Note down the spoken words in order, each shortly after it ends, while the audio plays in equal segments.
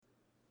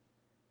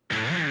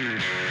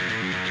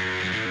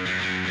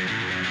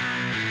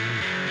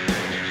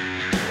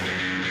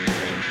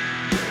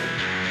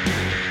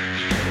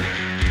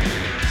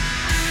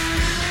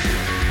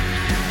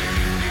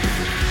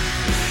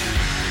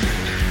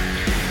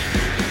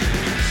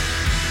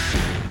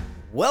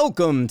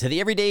Welcome to the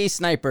Everyday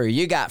Sniper.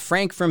 You got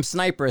Frank from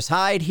Sniper's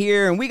Hide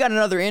here, and we got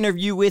another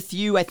interview with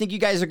you. I think you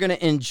guys are going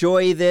to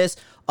enjoy this.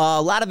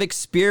 A lot of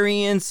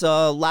experience,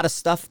 a lot of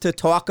stuff to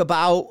talk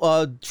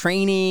about,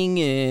 training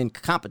and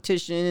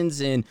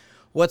competitions and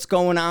what's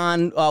going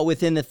on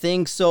within the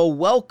thing. So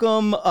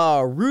welcome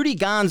Rudy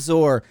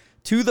Gonsior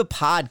to the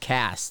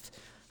podcast.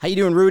 How you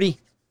doing,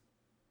 Rudy?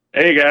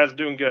 Hey, guys.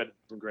 Doing good.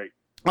 Doing great.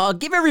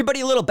 Give everybody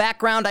a little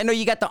background. I know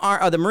you got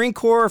the Marine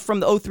Corps from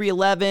the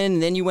 0311,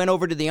 and then you went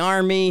over to the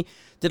Army,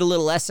 did a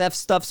little SF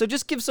stuff. So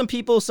just give some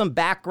people some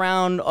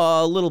background,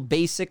 little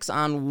basics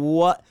on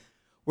what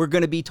we're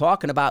going to be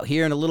talking about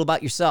here and a little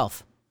about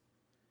yourself.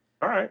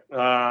 All right.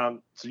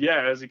 So,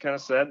 yeah, as you kind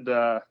of said,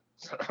 I'm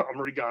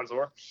Rudy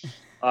Gonsior.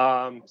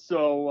 I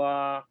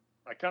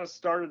kind of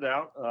started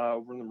out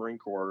over in the Marine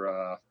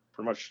Corps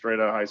pretty much straight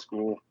out of high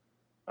school.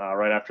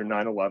 Right after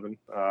 9/11,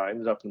 I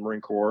ended up in the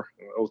Marine Corps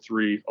in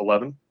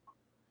 0311,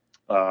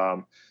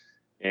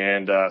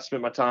 and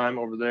spent my time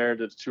over there,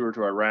 did a tour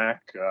to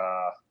Iraq,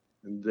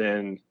 and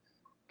then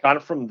kind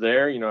of from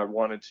there, I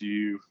wanted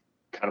to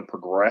kind of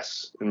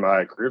progress in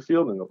my career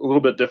field in a little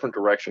bit different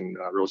direction.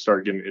 I really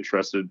started getting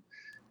interested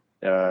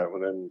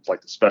within like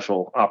the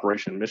special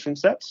operation mission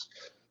sets.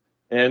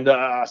 And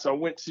so I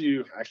went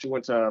to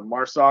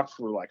MARSOC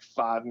for like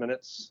 5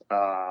 minutes,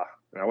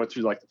 and I went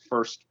through like the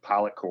first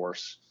pilot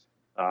course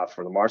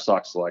for the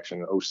MARSOC selection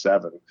in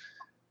 07.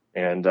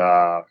 And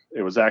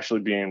it was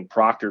actually being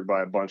proctored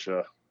by a bunch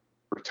of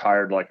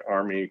retired like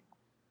Army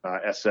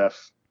SF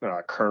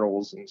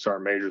colonels and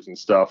sergeant majors and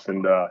stuff,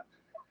 and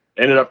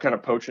ended up kind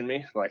of poaching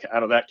me like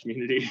out of that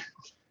community.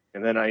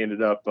 And then I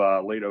ended up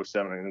late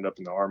 07, I ended up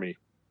in the Army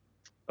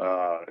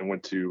and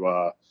went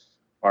to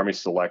Army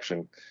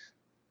selection.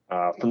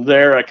 From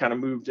there, I kind of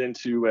moved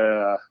into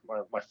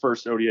my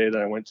first ODA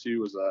that I went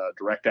to was a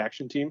direct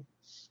action team.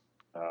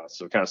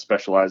 So kind of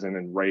specializing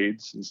in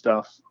raids and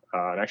stuff,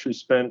 and actually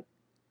spent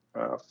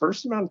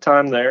first amount of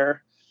time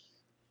there.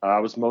 I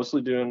was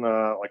mostly doing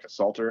like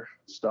assaulter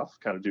stuff,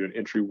 kind of doing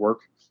entry work.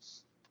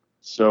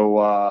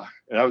 So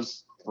and that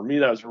was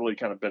really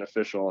kind of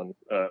beneficial. And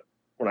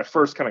when I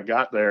first kind of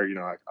got there,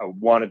 I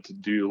wanted to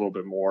do a little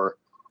bit more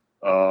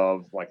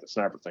of like the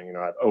sniper thing.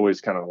 I'd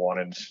always kind of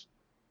wanted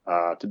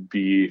to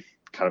be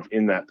kind of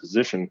in that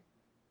position,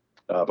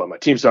 but my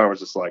team sergeant was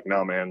just like,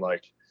 no, man,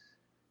 like,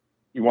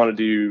 you want to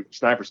do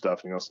sniper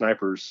stuff.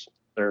 Snipers,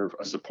 they're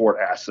a support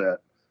asset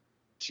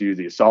to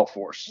the assault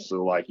force.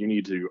 So like you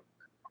need to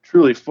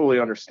truly fully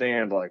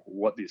understand like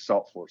what the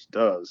assault force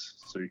does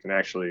so you can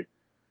actually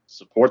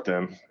support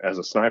them as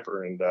a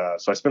sniper. And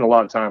so I spent a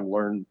lot of time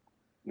learning,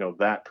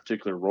 that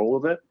particular role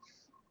of it.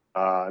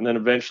 And then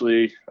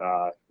eventually,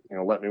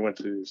 let me went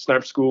to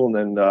sniper school,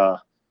 and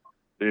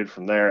then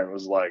from there, it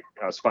was like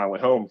I was finally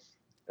home.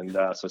 And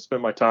so I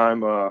spent my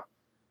time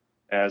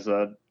as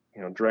a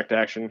direct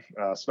action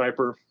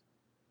sniper,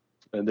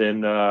 and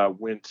then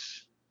went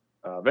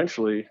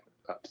eventually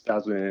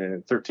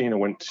 2013. I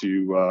went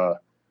to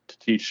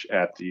teach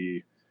at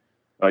the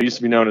used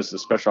to be known as the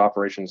Special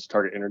Operations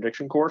Target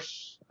Interdiction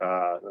course.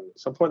 At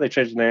some point they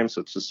changed the name,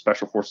 so it's just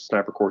Special Forces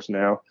Sniper course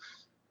now.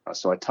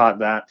 So I taught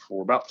that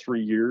for about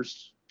 3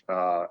 years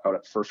out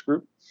at First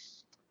Group,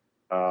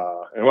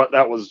 and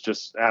that was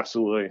just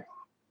absolutely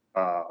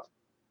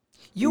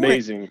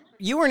amazing.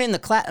 You weren't in the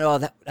class. Oh,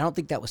 I don't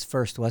think that was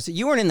first, was it?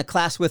 You weren't in the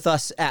class with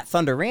us at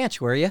Thunder Ranch,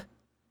 were you?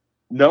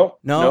 No.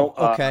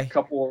 Okay. A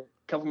couple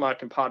of my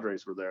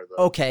compadres were there,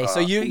 though. Okay, so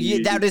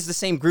you that is the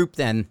same group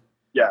then.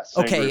 Yes.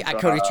 Yeah, okay, I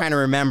was trying to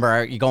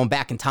remember. You're going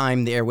back in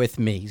time there with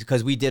me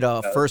because we did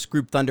a First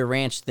Group Thunder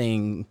Ranch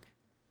thing.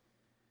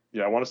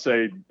 Yeah, I want to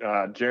say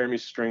Jeremy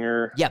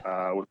Stringer. Yep.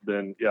 Would have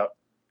been a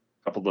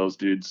couple of those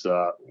dudes,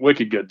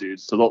 wicked good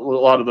dudes. So a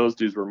lot of those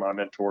dudes were my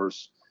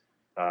mentors.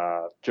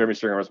 Jeremy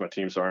Stringer was my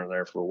team sergeant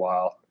there for a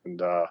while,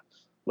 and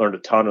learned a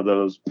ton of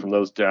those from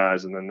those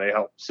guys, and then they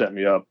helped set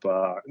me up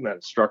in that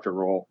instructor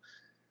role.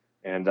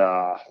 And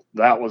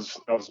that was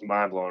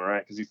mind blowing,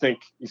 right? Because you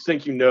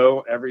think you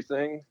know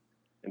everything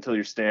until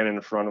you're standing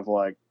in front of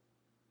like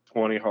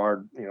 20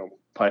 hard,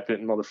 pipe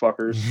hitting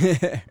motherfuckers,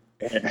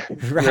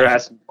 and Right. they're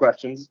asking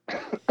questions.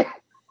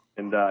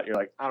 And you're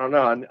like, I don't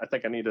know. I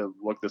think I need to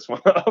look this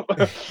one up.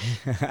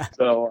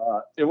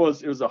 So it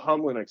was a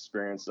humbling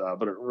experience,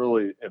 but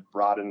it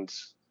broadened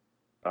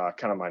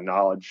kind of my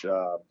knowledge.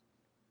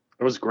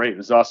 It was great. It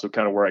was also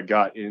kind of where I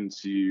got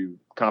into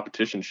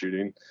competition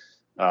shooting.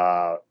 We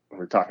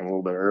were talking a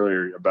little bit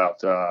earlier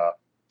about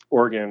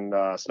Oregon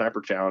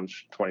Sniper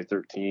Challenge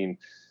 2013.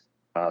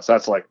 So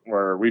that's like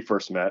where we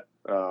first met.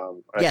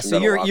 So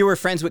you were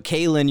friends with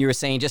Kalen, you were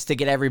saying, just to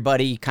get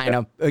everybody kind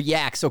of,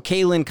 so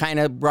Kalen kind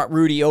of brought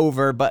Rudy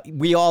over, but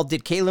we all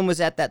did. Kalen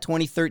was at that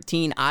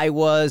 2013. I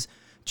was.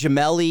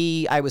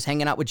 Jamelli, I was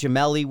hanging out with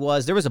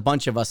Jamelli. There was a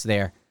bunch of us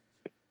there.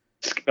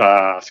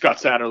 Scott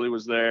Satterley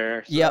was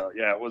there. So, yep.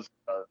 Yeah, it was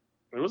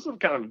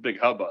kind of a big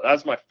hubbub. That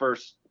was my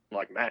first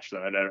like match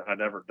that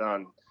I'd ever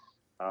done.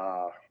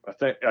 I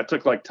think I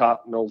took like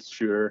top nose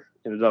shooter,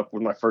 ended up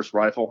with my first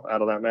rifle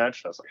out of that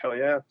match. I was like, hell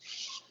yeah.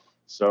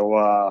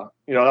 So,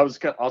 that was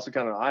also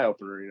kind of an eye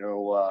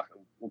opener,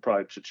 we'll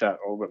probably chat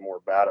a little bit more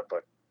about it,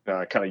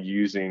 but kind of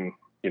using,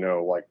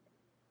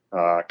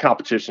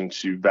 competition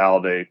to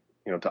validate,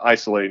 to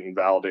isolate and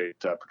validate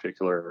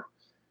particular,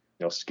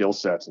 skill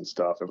sets and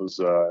stuff. It was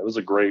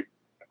a great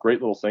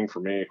little thing for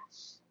me.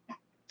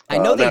 I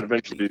know that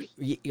eventually.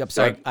 I'm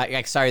sorry.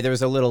 Sorry, there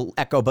was a little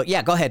echo, but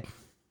yeah, go ahead.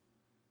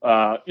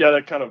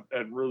 That kind of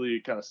had really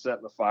kind of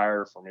set the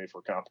fire for me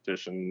for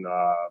competition.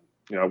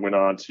 I went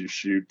on to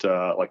shoot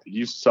like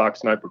the USAC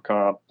sniper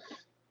comp,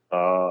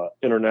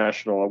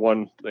 international. I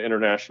won the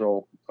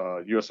international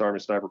U.S. Army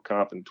sniper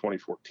comp in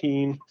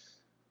 2014.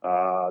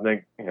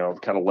 Then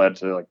kind of led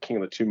to like King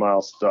of the 2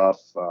 Mile stuff.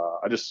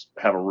 I just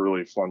have a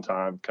really fun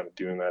time kind of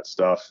doing that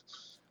stuff.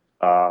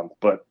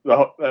 But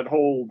that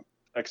whole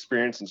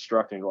experience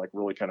instructing like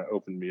really kind of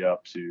opened me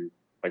up to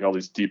like all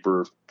these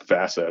deeper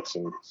facets.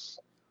 And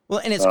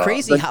it's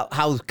crazy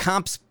how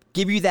comps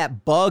give you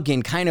that bug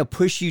and kind of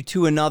push you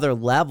to another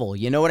level.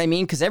 You know what I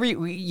mean? Because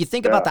you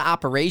think about the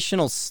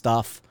operational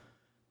stuff,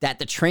 that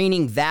the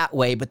training that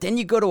way, but then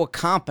you go to a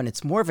comp and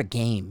it's more of a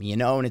game,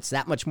 and it's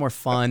that much more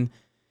fun.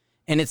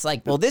 And it's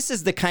like, well, this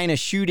is the kind of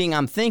shooting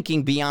I'm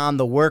thinking beyond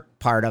the work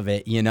part of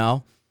it, Yeah,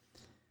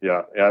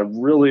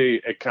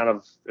 really, it kind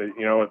of,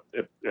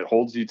 it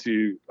holds you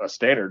to a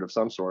standard of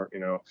some sort,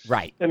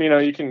 Right. And,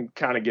 you can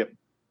kind of get,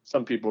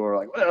 some people are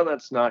like, well,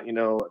 that's not,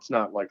 it's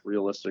not like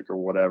realistic or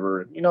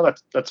whatever. And,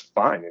 that's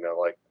fine,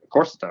 like, of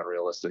course it's not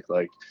realistic.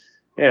 Like,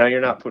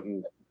 you're not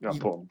putting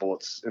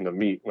bullets in the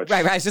meat. Which,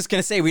 right. I was just going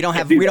to say, we don't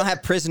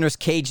have prisoners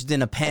caged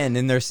in a pen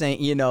and they're saying,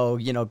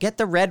 get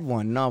the red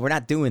one. No, we're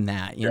not doing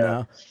that, you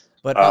know.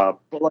 But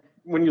like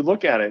when you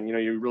look at it,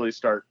 you really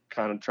start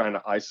kind of trying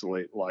to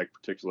isolate like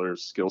particular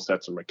skill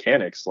sets or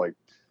mechanics. Like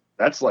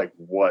that's like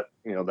what,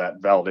 that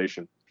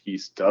validation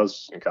piece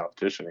does in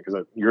competition,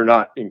 because you're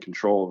not in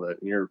control of it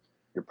and you're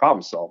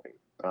problem solving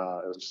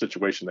a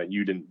situation that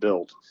you didn't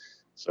build.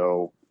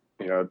 So,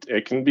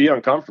 it can be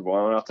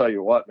uncomfortable. And I'll tell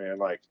you what, man,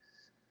 like,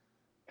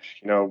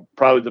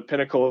 probably the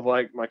pinnacle of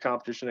like my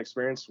competition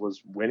experience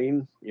was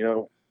winning,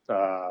 the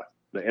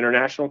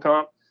international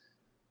comp.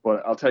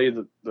 But I'll tell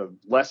you the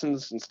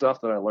lessons and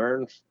stuff that I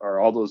learned are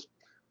all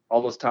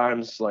those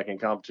times like in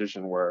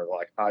competition where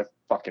like I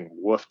fucking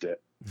woofed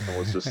it and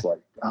was just like,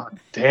 oh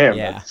damn,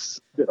 that's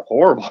a bit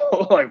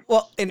horrible. Like,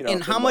 well,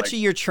 and how much of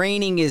your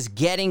training is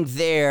getting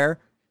there,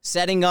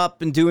 setting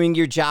up and doing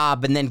your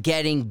job, and then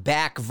getting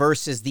back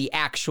versus the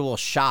actual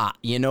shot?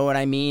 You know what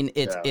I mean?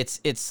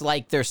 It's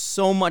like there's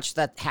so much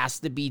that has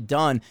to be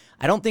done.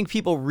 I don't think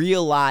people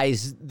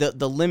realize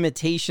the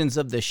limitations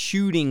of the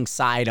shooting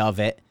side of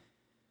it.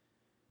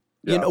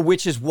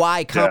 Which is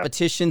why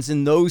competitions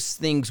and those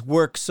things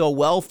work so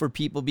well for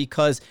people,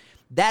 because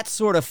that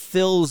sort of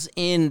fills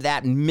in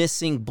that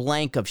missing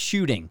blank of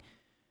shooting.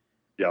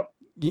 Yep.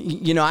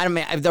 I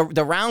mean,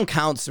 the round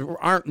counts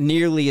aren't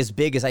nearly as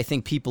big as I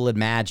think people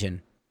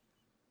imagine.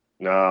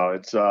 No,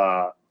 it's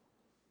like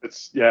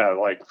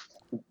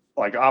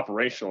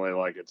operationally,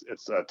 like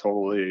it's a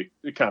totally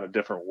kind of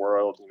different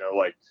world.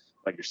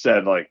 Like you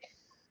said, like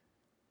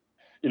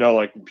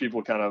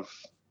people kind of.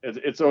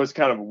 It's always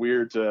kind of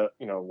weird to,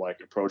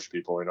 like approach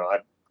people.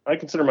 I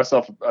consider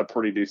myself a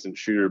pretty decent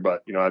shooter,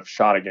 but, I've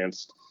shot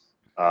against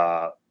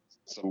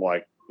some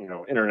like,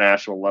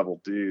 international level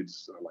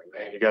dudes. I'm like,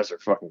 man, you guys are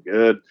fucking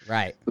good.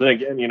 Right. But then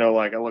again,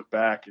 like I look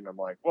back and I'm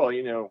like, well,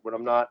 when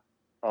I'm not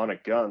on a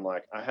gun,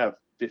 like I have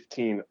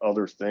 15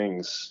 other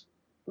things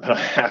that I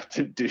have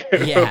to do.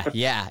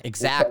 Yeah,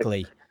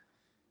 exactly.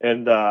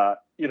 And,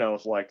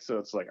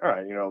 it's like, all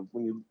right,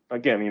 when you,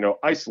 again,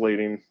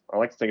 isolating, I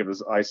like to think of it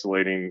as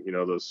isolating,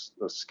 those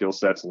skill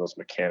sets and those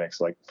mechanics.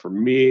 Like for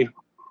me,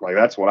 like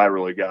that's what I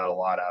really got a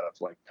lot out of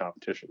like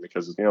competition,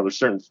 because, there's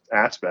certain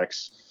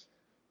aspects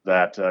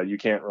that you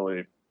can't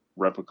really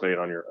replicate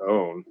on your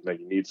own, that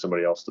you need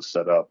somebody else to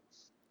set up.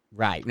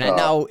 Right.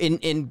 Now,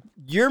 in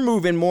you're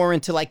moving more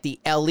into like the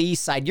LE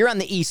side. You're on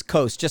the East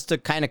Coast, just to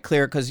kind of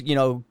clear, because,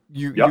 you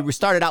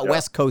started out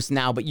West Coast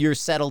now, but you're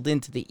settled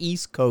into the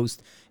East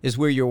Coast is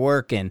where you're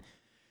working.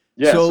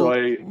 Yeah.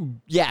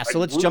 So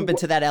let's jump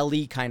into that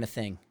LE kind of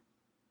thing.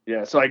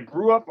 Yeah. So I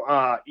grew up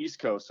East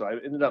Coast, so I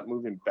ended up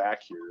moving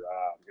back here.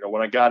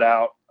 When I got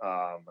out,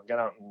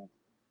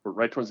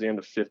 right towards the end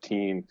of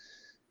 15,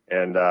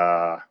 and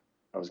I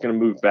was going to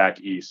move back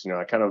east.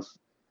 I kind of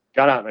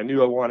got out and I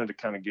knew I wanted to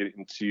kind of get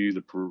into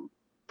the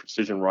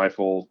precision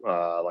rifle,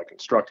 like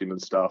instructing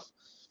and stuff.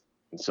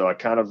 And so I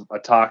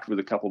talked with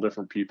a couple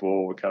different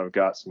people. We kind of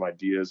got some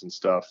ideas and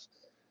stuff.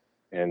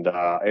 And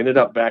I ended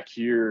up back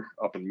here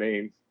up in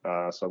Maine.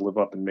 So I live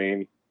up in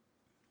Maine,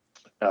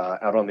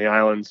 out on the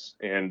islands.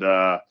 And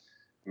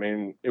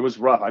it was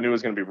rough. I knew it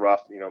was going to be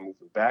rough, moving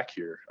back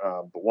here.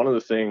 But one of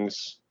the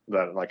things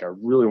that like I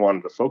really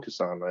wanted to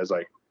focus on as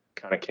I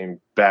kind of came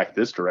back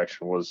this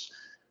direction was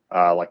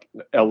like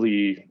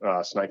LE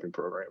sniping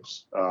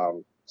programs.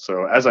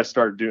 So as I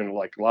started doing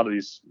like a lot of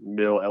these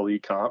mil LE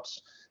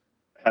comps,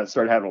 I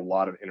started having a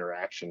lot of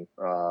interaction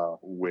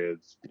with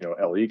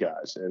LE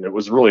guys, and it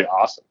was really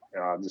awesome.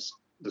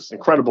 This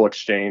incredible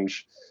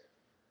exchange,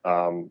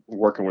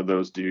 working with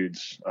those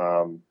dudes.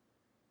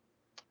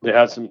 they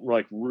had some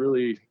like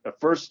really, at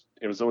first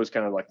it was always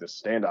kind of like this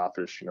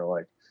standoffish,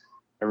 like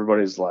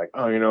everybody's like,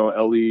 oh,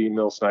 LE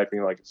mil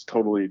sniping, like it's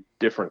totally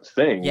different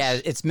things. Yeah,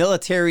 it's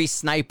military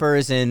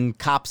snipers and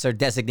cops are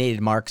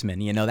designated marksmen,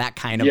 that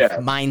kind of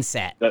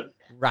mindset.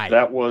 Right.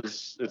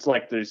 It's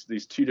like there's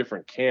these two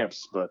different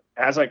camps, but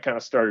as I kind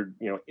of started,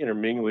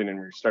 intermingling and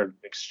we started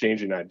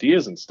exchanging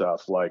ideas and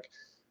stuff, like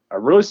I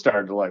really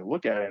started to like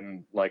look at it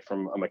and like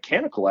from a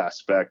mechanical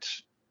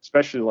aspect,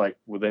 especially like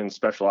within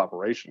special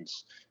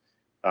operations.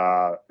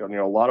 A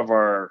lot of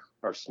our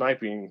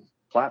sniping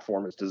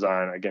platform is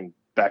designed, again,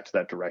 back to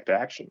that direct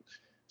action.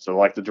 So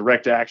like the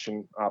direct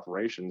action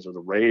operations or the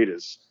raid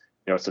is,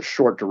 it's a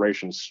short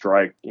duration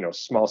strike,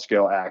 small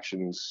scale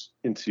actions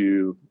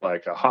into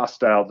like a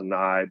hostile,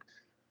 denied,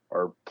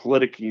 or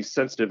politically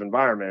sensitive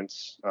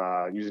environments,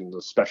 using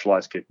the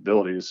specialized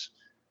capabilities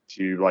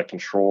to like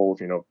control,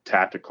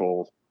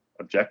 tactical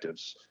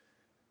objectives.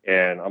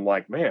 And I'm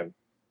like, man,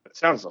 it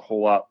sounds a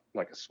whole lot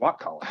like a SWAT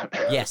call out.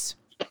 Yes.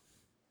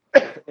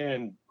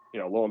 And,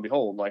 lo and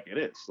behold, like it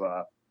is.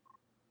 So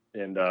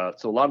a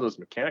lot of those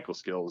mechanical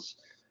skills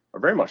are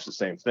very much the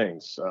same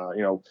things.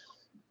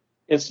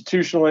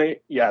 Institutionally,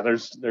 yeah,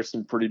 there's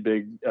some pretty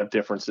big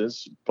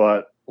differences.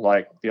 But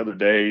like the other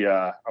day,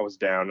 I was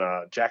down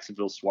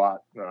Jacksonville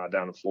SWAT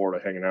down in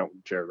Florida, hanging out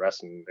with Jared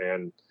Resson,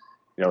 and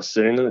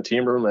sitting in the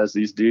team room as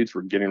these dudes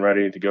were getting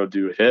ready to go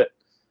do a hit.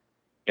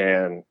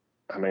 And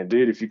I mean,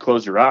 dude, if you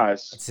close your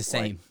eyes, it's the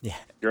same. Yeah,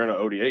 you're in an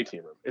ODA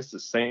team room. It's the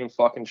same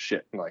fucking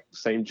shit. Like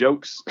same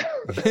jokes.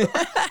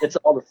 It's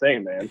all the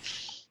same, man.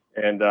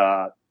 And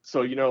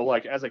so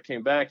like as I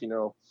came back,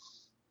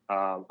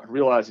 I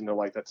realized,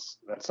 like that's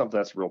something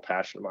that's a real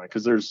passion of mine,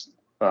 because there's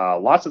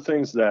lots of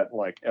things that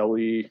like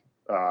LE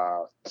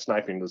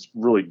sniping is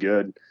really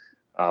good,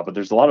 but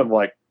there's a lot of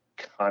like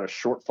kind of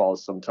shortfalls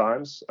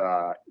sometimes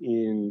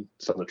in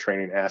some of the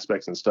training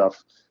aspects and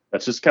stuff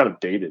that's just kind of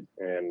dated.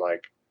 And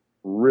like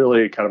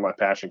really kind of my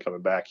passion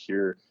coming back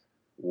here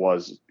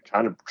was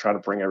kind of trying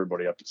to bring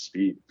everybody up to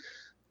speed.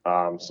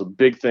 So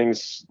big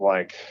things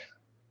like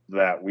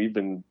that we've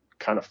been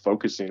kind of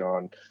focusing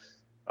on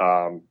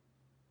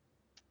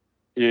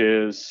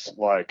is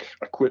like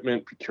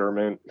equipment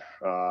procurement,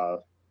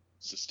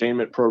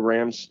 sustainment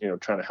programs,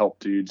 trying to help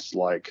dudes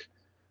like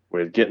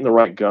with getting the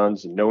right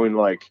guns and knowing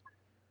like,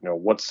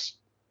 what's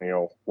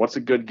a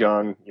good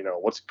gun,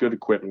 what's good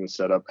equipment and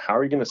setup, how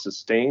are you going to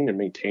sustain and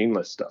maintain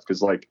this stuff?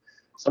 Because like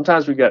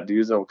sometimes we got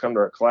dudes that will come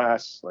to our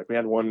class. Like we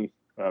had one,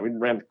 we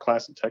ran a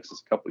class in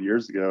Texas a couple of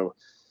years ago.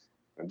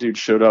 A dude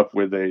showed up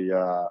with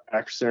a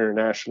Accuracy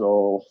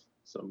International,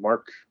 so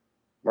Mark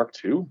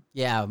II.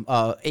 Yeah,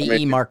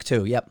 AE Mark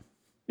II. Yep.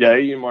 Yeah,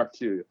 AE Mark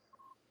II.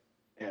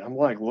 And I'm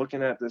like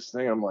looking at this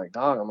thing. I'm like,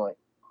 dog. I'm like,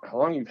 how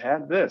long you've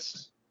had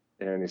this?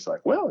 And he's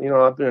like, well,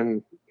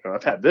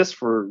 I've had this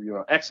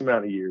for X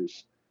amount of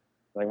years.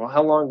 I'm like, well,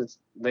 how long did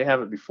they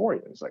have it before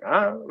you? And he's like,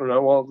 I don't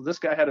know. Well, this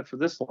guy had it for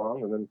this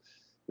long, and then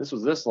this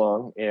was this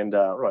long. And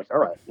we're like, all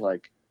right,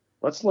 like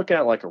let's look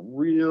at like a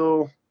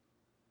real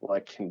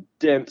like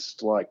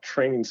condensed like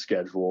training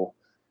schedule.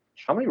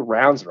 How many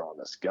rounds are on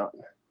this gun?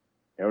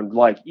 And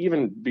like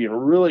even being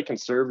really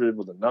conservative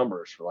with the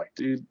numbers, for like,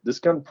 dude, this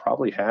gun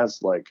probably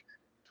has like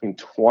between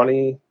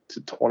 20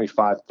 to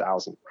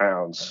 25,000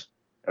 rounds.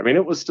 I mean,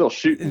 it was still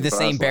shooting the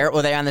same barrel. Like,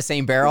 were they on the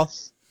same barrel?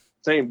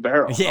 Same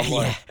barrel.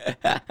 Yeah,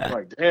 I'm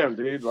like, damn,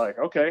 dude. Like,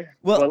 okay.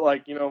 Well, but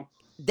like,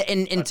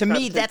 and to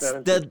me, that's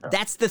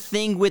the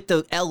thing with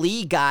the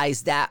LE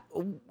guys, that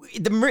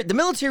the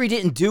military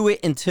didn't do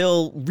it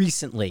until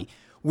recently,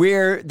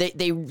 where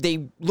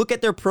they look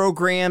at their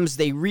programs,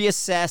 they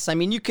reassess. I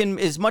mean, you can,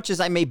 as much as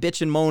I may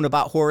bitch and moan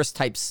about Horus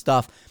type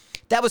stuff,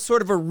 that was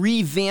sort of a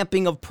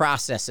revamping of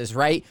processes,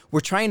 right?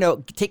 We're trying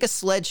to take a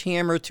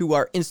sledgehammer to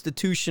our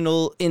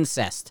institutional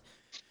incest.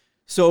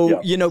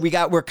 So,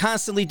 we're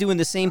constantly doing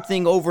the same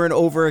thing over and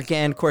over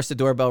again. Of course, the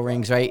doorbell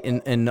rings, right?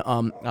 And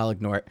I'll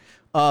ignore it.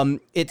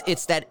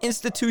 It's that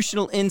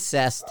institutional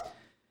incest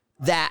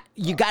that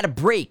you got to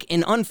break.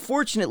 And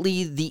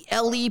unfortunately, the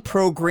LE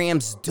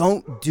programs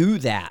don't do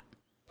that.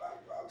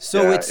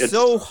 So it's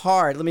so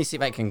hard. Let me see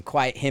if I can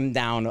quiet him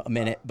down a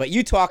minute. But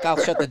you talk,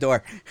 I'll shut the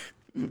door.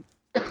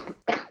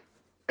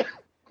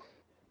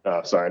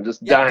 Oh, sorry, I'm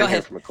just dying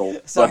here from a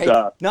cold. Sorry.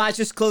 No, I was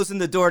just closing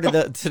the door to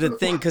the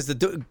thing because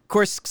of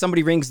course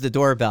somebody rings the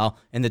doorbell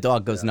and the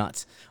dog goes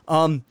nuts.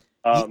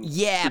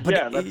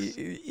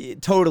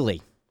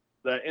 Totally.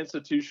 The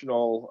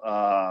institutional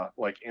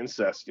like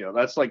incest,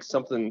 that's like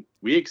something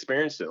we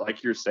experienced it,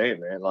 like you're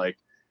saying, man. Like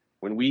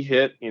when we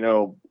hit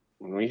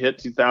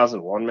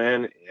 2001,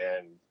 man,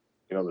 and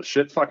the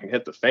shit fucking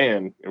hit the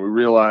fan, and we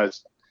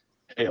realized,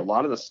 hey, a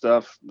lot of the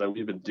stuff that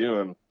we've been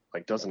doing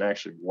like doesn't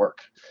actually work.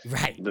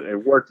 Right.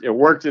 It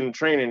worked in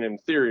training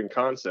and theory and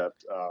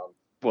concept,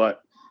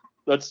 but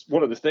that's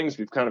one of the things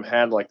we've kind of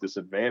had, like this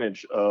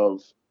advantage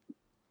of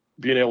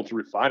being able to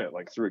refine it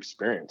like through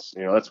experience.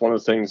 That's one of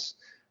the things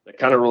that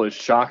kind of really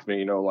shocked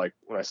me, like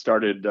when I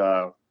started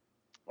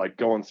like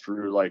going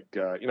through like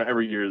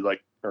every year,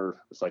 like,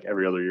 or it's like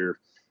every other year,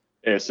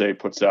 ASA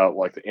puts out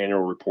like the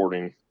annual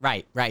reporting.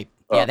 Right.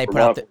 Yeah, they for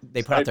put out law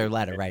they put out their enforcement.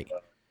 letter, right?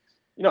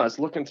 I was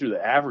looking through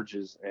the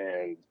averages,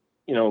 and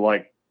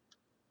like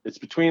it's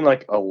between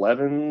like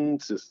 11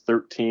 to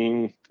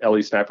 13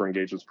 LE sniper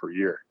engagements per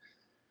year.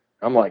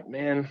 I'm like,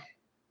 man,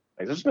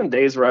 like there's been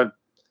days where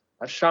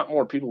I've shot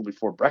more people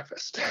before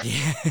breakfast.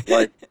 Yeah.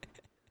 Like,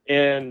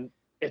 and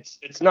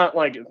it's not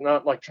like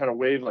trying to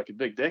wave like a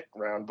big dick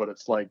around, but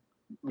it's like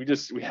we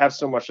have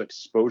so much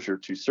exposure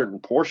to certain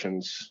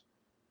portions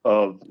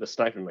of the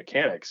sniping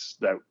mechanics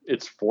that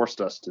it's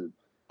forced us to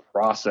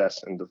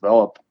process and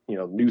develop,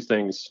 new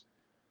things,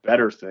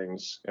 better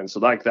things. And so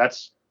like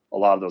that's a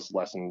lot of those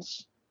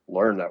lessons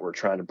learned that we're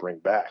trying to bring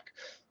back,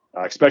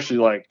 especially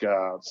like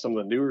some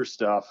of the newer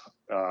stuff,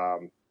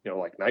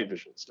 like night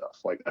vision stuff.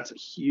 Like that's a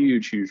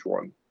huge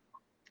one.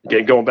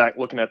 Again, going back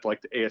looking at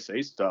like the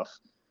ASA stuff,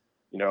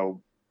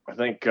 I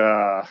think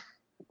the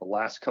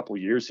last couple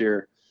of years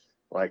here,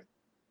 like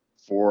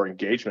for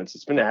engagements,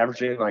 it's been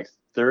averaging like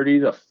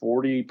 30 to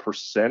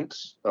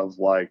 40% of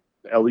like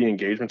LE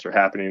engagements are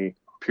happening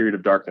period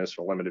of darkness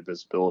or limited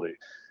visibility,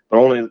 but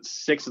only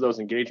 6 of those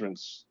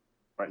engagements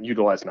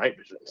utilize night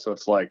vision. So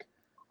it's like,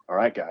 all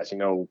right, guys,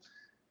 and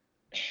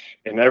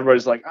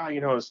everybody's like,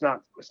 it's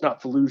not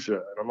Fallujah,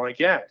 and I'm like,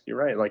 yeah, you're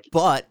right. Like,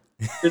 but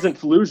it isn't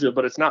Fallujah,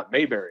 but it's not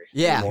Mayberry.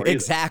 Yeah,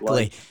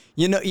 exactly. Like,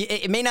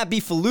 it may not be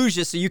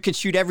Fallujah, so you can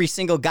shoot every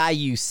single guy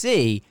you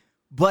see,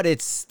 but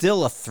it's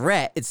still a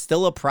threat. It's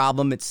still a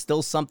problem. It's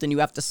still something you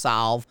have to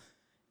solve,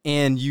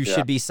 and you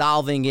should be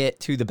solving it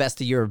to the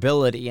best of your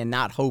ability and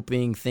not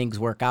hoping things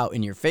work out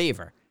in your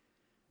favor.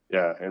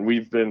 Yeah,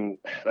 and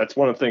that's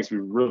one of the things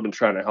we've really been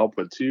trying to help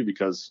with too,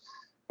 because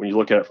when you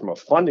look at it from a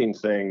funding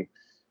thing,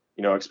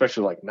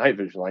 especially like night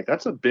vision, like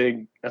that's a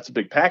big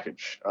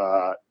package.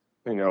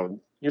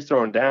 You're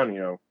throwing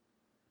down,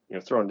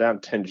 throwing down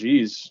 10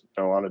 G's,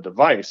 on a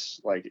device,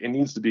 like it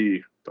needs to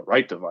be the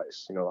right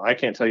device. I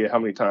can't tell you how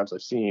many times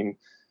I've seen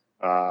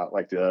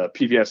like the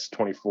PVS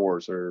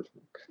 24s or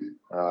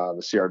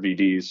the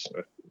CRVDs.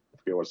 I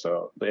forget what's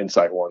the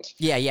Insight ones.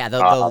 Yeah,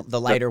 the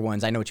lighter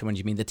ones. I know which ones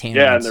you mean, the tan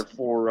ones. ones. And they're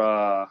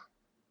for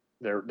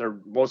they're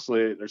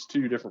mostly, there's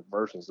 2 different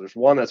versions. There's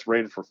one that's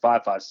rated for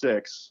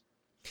 5.56,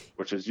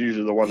 which is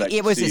usually the one that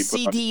it was a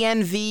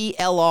CDNV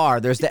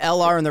LR. There's the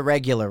LR and the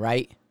regular,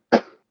 right?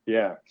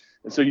 Yeah.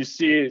 And so you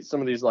see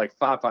some of these like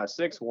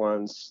 5.56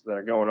 ones that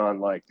are going on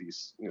like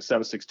these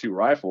 7.62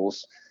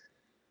 rifles,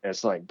 and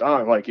it's like,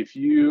 dog, like if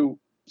you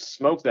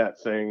smoke that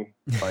thing,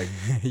 like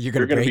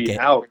you're gonna be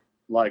out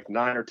like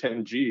 9 or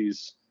 10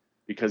 G's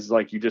because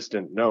like you just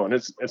didn't know. And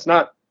it's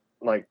not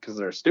like because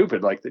they're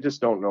stupid, like they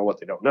just don't know what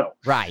they don't know.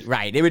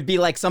 Right. It would be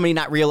like somebody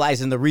not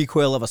realizing the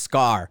recoil of a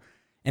scar.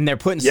 And they're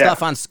putting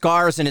stuff on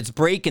scars and it's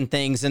breaking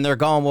things. And they're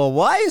going, well,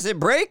 why is it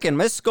breaking?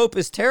 My scope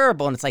is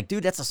terrible. And it's like,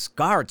 dude, that's a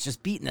scar. It's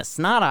just beating the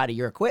snot out of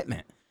your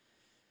equipment.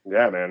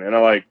 Yeah, man. And I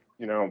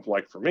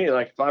like for me,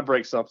 like if I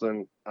break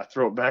something, I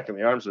throw it back in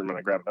the arms room and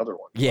I grab another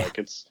one. Yeah. Like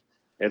it's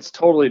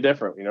totally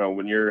different,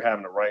 when you're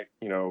having to write,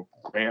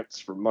 grants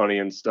for money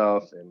and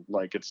stuff. And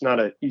like, it's not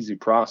an easy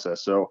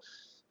process. So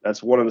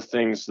that's one of the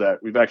things that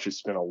we've actually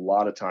spent a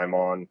lot of time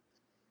on.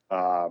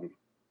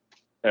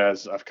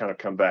 As I've kind of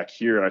come back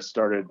here, and I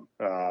started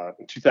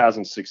in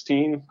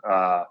 2016,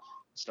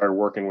 started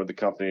working with the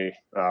company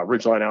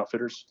Ridgeline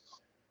Outfitters.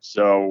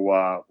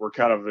 So we're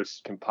kind of this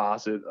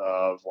composite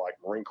of like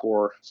Marine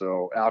Corps.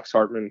 So Alex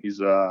Hartman, he's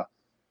a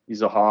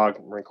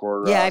hog, Marine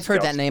Corps. Yeah, I've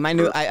heard that name. I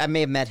knew I may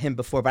have met him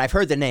before, but I've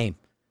heard the name.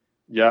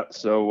 Yeah.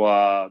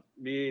 So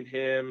me and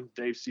him,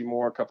 Dave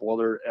Seymour, a couple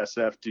other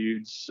SF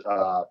dudes,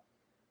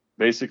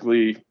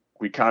 basically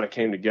we kind of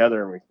came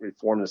together and we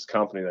formed this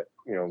company that,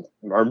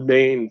 our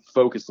main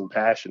focus and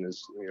passion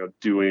is,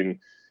 doing,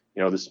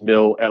 this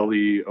MIL,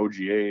 LE,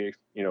 OGA,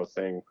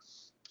 thing,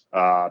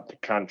 to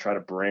kind of try to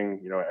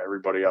bring,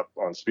 everybody up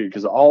on speed,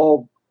 because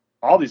all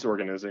these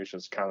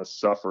organizations kind of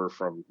suffer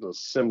from those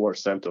similar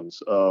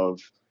symptoms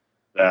of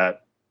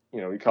that,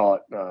 we call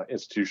it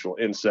institutional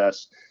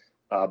incest.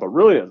 But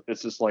really,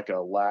 it's just like a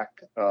lack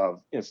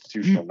of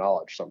institutional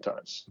knowledge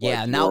sometimes.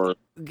 Yeah. Like now,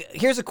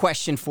 here's a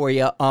question for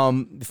you.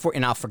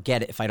 And I'll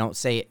forget it if I don't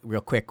say it real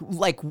quick.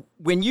 Like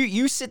when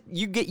you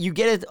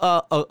get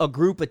a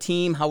group, a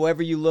team,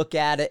 however you look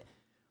at it,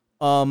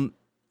 and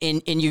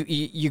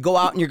you go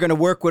out and you're going to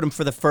work with them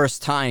for the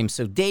first time.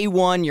 So day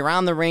one, you're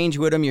on the range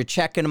with them, you're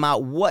checking them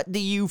out. What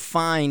do you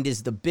find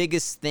is the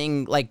biggest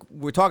thing? Like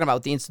we're talking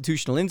about the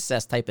institutional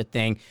incest type of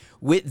thing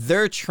with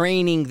their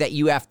training that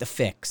you have to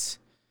fix.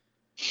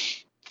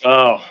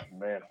 Oh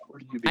man, where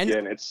do you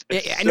begin?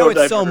 I know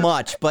it's so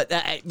much, but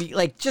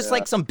like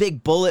some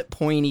big bullet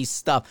pointy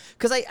stuff.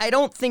 Because I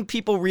don't think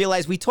people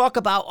realize we talk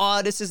about,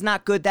 oh, this is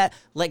not good. That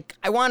like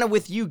I want to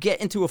with you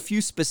get into a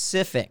few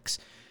specifics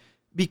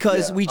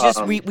because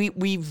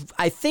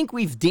I think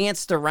we've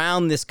danced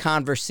around this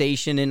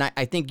conversation, and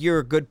I think you're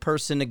a good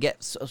person to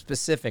get so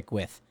specific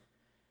with.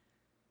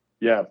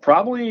 Yeah,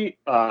 probably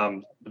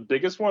the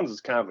biggest ones is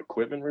kind of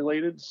equipment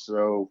related.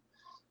 So.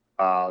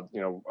 A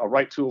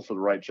right tool for the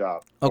right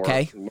job.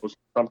 Okay. Or in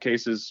some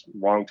cases,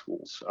 wrong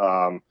tools.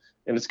 And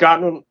it's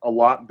gotten a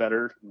lot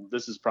better.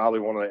 This is probably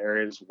one of the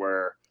areas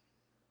where,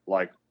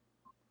 like,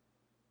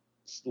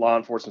 law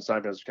enforcement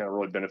side has kind of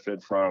really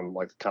benefited from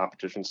like the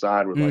competition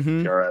side with like the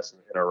Mm-hmm. PRS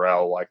and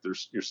NRL. Like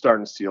you're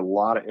starting to see a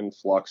lot of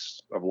influx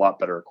of a lot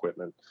better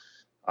equipment.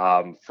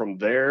 From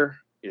there,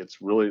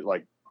 it's really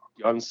like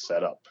gun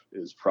setup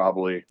is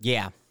probably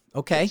Yeah.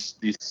 Okay. it's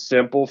these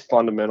simple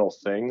fundamental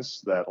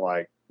things that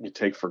like you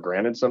take for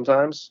granted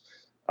sometimes.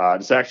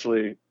 It's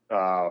actually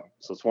so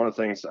it's one of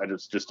the things I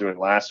just doing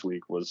last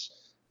week was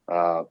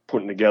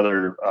putting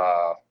together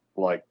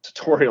like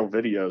tutorial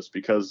videos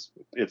because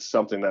it's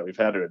something that we've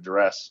had to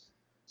address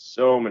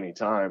so many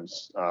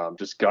times.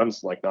 Just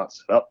guns like not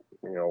set up,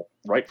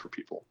 right for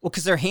people. Well,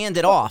 because they're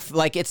handed off.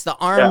 Like, it's the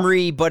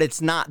armory, but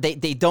it's not.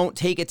 They don't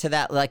take it to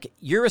that. Like,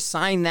 you're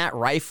assigned that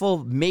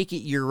rifle, make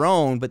it your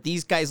own. But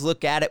these guys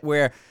look at it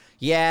where,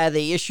 yeah,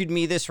 they issued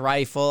me this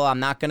rifle. I'm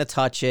not gonna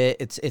touch it.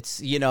 It's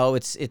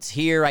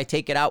here. I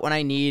take it out when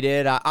I need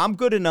it. I'm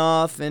good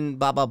enough, and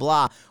blah blah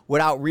blah.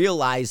 Without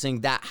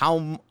realizing that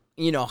how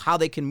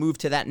they can move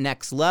to that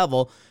next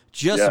level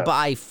just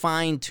by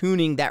fine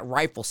tuning that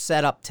rifle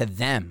setup to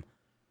them.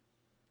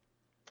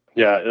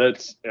 Yeah,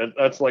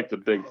 that's like the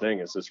big thing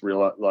is this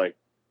like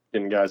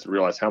getting guys to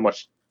realize how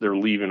much they're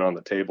leaving on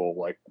the table,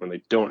 like when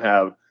they don't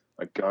have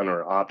a gun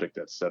or an optic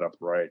that's set up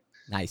right.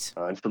 Nice.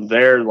 And from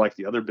there, like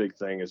the other big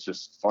thing is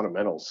just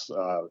fundamentals.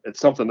 It's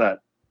something that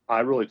I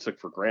really took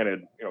for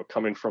granted,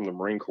 coming from the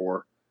Marine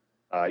Corps,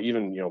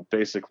 even,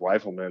 basic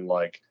riflemen,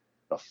 like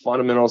the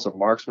fundamentals of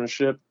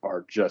marksmanship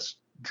are just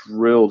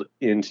drilled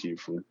into you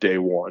from day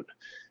one.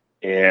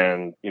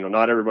 And,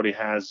 not everybody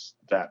has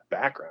that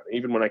background.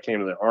 Even when I came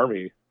to the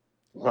Army,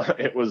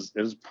 it was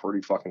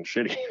pretty fucking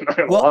shitty.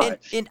 Well,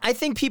 and I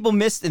think people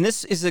missed, and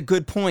this is a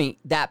good point,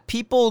 that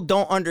people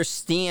don't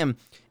understand.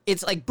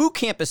 It's like boot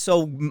camp is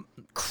so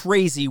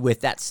crazy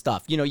with that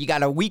stuff. You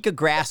got a week of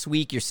grass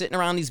week. You're sitting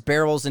around these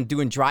barrels and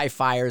doing dry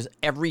fires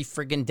every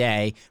friggin'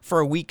 day for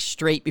a week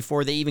straight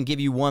before they even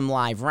give you one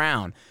live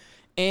round.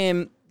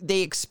 And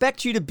they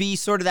expect you to be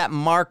sort of that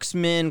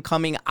marksman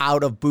coming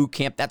out of boot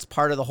camp. That's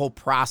part of the whole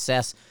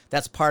process.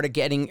 That's part of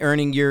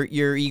earning your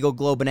Eagle,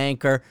 Globe, and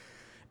Anchor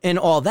and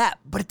all that.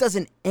 But it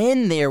doesn't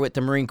end there with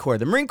the Marine Corps.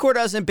 The Marine Corps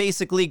doesn't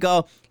basically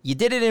go, you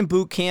did it in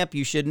boot camp,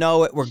 you should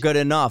know it, we're good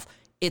enough.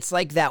 It's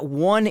like that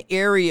one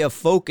area of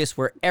focus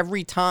where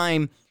every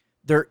time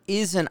there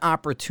is an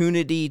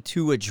opportunity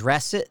to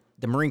address it,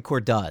 the Marine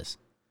Corps does.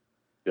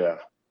 Yeah.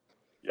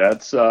 Yeah,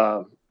 it's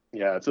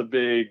a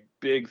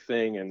big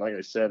thing. And like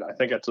I said, I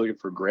think I took it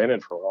for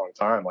granted for a long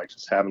time, like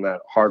just having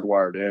that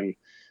hardwired in.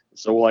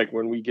 So like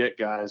when we get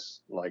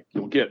guys, like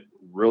you'll get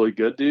really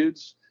good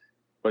dudes,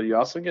 but you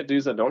also get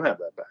dudes that don't have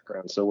that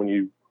background. So when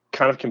you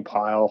kind of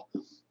compile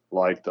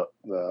like the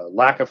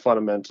lack of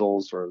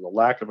fundamentals or the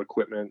lack of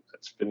equipment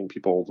that's fitting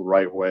people the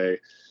right way,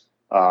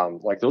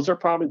 like those are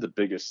probably the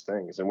biggest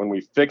things. And when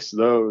we fix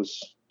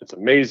those, it's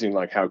amazing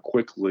like how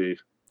quickly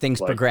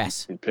things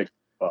progress. You can pick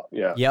up.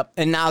 Yeah. Yep.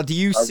 And now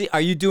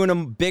are you doing a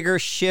bigger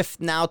shift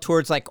now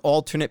towards like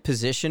alternate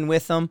position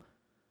with them?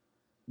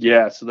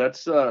 Yeah, so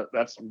that's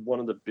one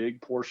of the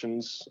big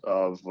portions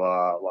of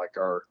like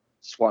our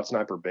SWAT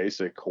Sniper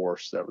Basic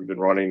course that we've been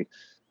running.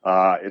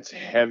 It's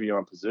heavy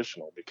on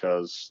positional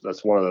because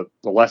that's one of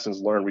the lessons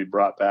learned we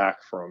brought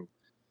back from,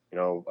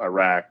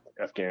 Iraq,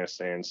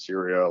 Afghanistan,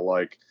 Syria,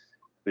 like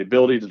the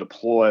ability to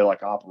deploy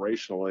like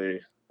operationally,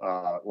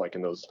 like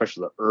in those,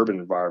 especially the urban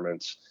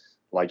environments,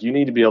 like you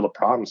need to be able to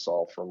problem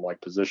solve from like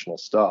positional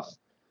stuff.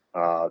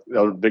 The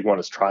other big one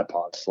is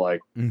tripods. Like,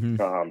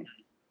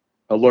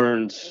 I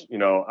learned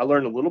a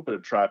little bit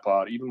of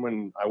tripod even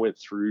when I went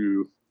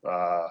through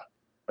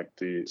like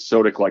the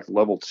SODIC, like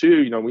level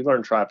 2. We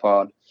learned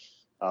tripod.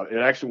 It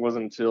actually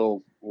wasn't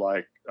until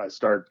like I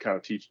started kind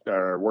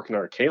of working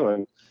under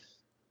Kalen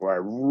where I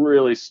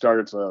really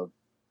started to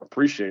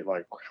appreciate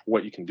like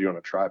what you can do on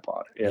a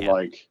tripod. And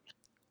like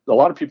a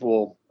lot of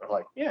people are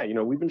like, yeah,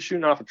 we've been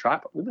shooting off a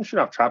tripod. We've been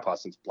shooting off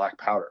tripods since Black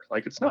Powder.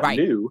 Like it's not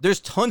new. There's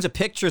tons of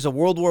pictures of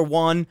World War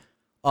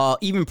I,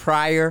 even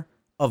prior,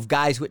 of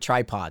guys with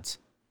tripods.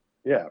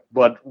 Yeah,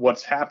 but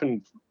what's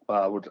happened,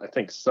 what I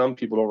think some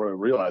people don't really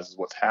realize is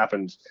what's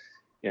happened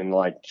in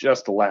like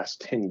just the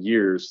last 10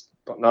 years,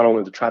 not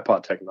only the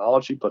tripod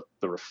technology, but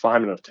the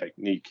refinement of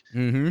technique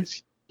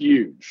is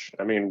huge.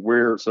 I mean,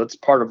 so it's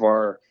part of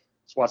our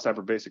SWAT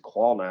Sniper Basic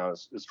qual now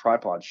is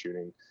tripod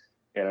shooting.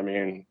 And I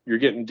mean, you're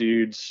getting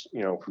dudes,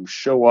 who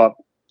show up,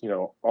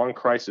 on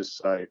crisis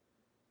site,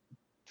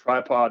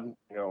 tripod,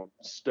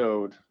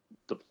 stowed,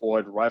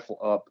 deployed, rifle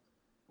up,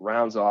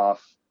 rounds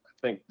off.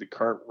 I think the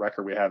current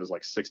record we have is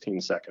like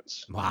 16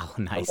 seconds. Wow,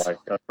 nice. Like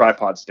a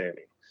tripod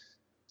standing.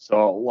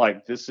 So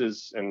like this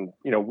is, and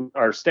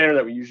our standard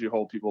that we usually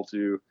hold people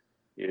to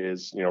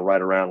is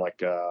right around like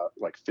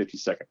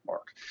 50-second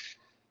mark.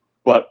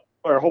 But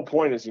our whole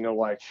point is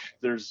like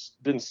there's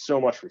been so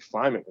much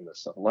refinement in this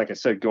stuff. And like I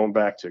said, going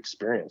back to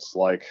experience,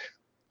 like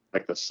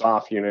the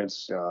soft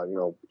units,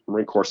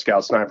 Marine Corps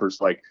Scout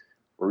Snipers, like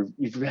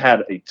we've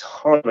had a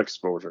ton of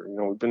exposure.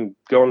 We've been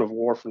going to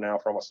war for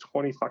almost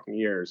 20 fucking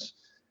years.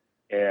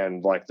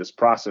 And like this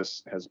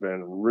process has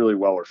been really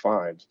well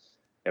refined.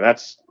 And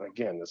that's,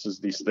 again, this is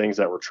these things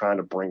that we're trying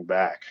to bring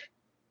back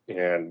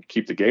and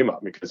keep the game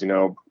up, because,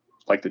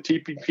 like the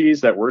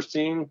TPPs that we're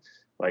seeing,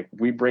 like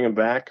we bring them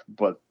back,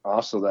 but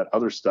also that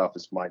other stuff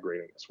is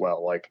migrating as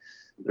well. Like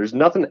there's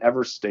nothing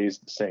ever stays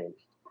the same.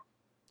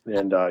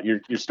 And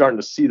you're starting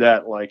to see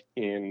that, like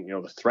in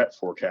the threat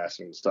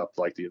forecasting and stuff,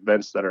 like the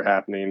events that are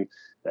happening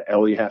that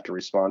LE have to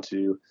respond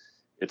to.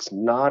 It's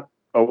not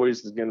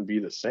always going to be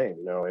the same,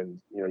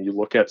 And you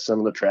look at some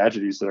of the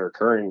tragedies that are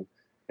occurring,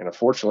 and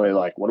unfortunately,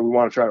 like what do we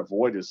want to try to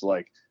avoid is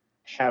like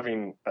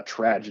having a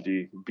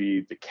tragedy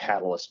be the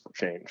catalyst for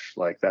change.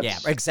 Like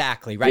that's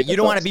exactly right. You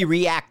don't want to be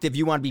reactive.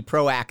 You want to be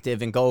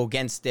proactive and go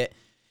against it.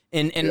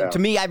 And to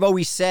me, I've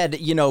always said,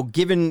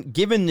 given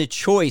the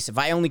choice, if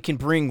I only can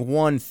bring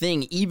one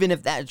thing, even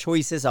if that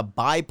choice is a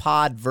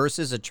bipod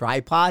versus a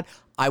tripod,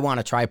 I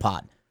want a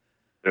tripod.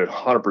 Dude,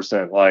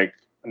 100%. Like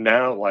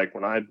now, like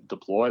when I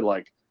deploy,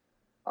 like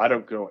I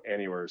don't go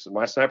anywhere. So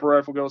my sniper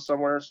rifle goes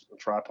somewhere, the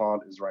tripod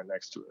is right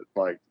next to it.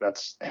 Like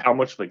that's how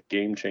much of a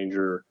game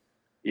changer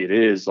it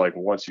is. Like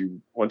once you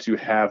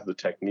have the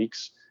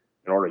techniques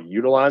in order to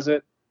utilize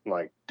it,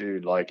 like,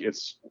 dude, like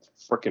it's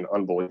freaking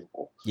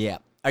unbelievable. Yeah.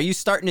 Are you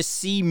starting to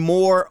see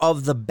more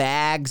of the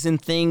bags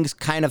and things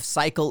kind of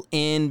cycle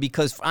in?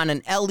 Because on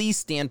an LE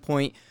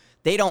standpoint,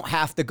 they don't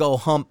have to go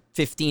hump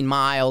 15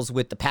 miles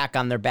with the pack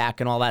on their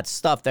back and all that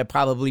stuff. They're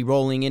probably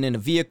rolling in a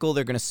vehicle.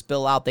 They're going to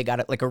spill out. They got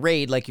it like a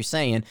raid, like you're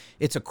saying.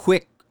 It's a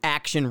quick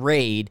action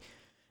raid,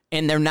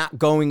 and they're not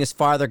going as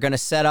far. They're going to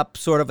set up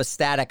sort of a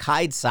static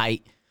hide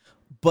site.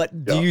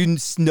 But do you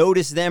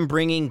notice them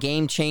bringing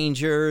game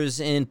changers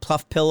and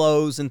puff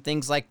pillows and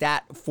things like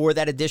that for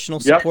that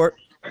additional support?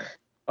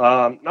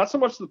 Not so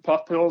much the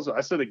puff pills. I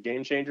said a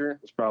game changer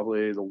is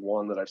probably the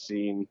one that I've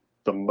seen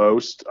the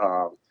most,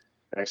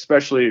 and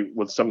especially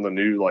with some of the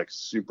new like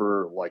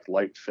super like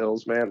light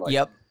fills, man.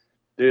 Like,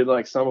 dude,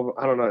 like some of them,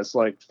 I don't know, it's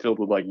like filled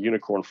with like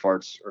unicorn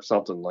farts or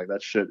something. Like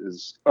that shit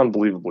is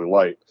unbelievably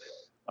light.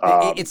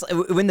 It's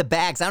in the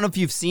bags. I don't know if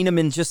you've seen them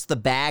in just the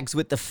bags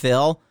with the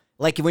fill.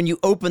 Like when you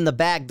open the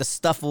bag, the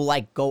stuff will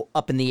like go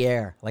up in the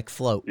air, like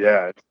float.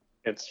 Yeah.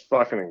 It's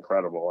fucking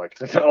incredible. Like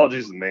technology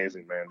is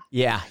amazing, man.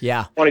 Yeah.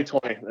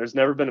 2020. There's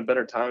never been a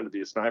better time to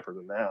be a sniper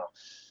than now.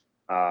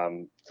 I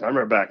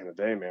remember back in the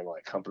day, man,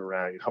 like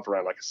you'd hump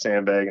around like a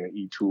sandbag and an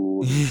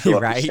e-tool.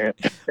 Right.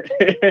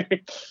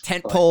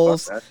 Tent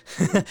poles.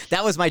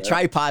 That was my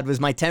tripod, was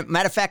my tent.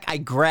 Matter of fact, I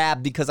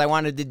grabbed, because I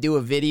wanted to do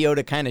a video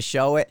to kind of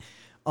show it.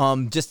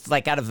 Just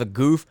like out of a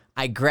goof,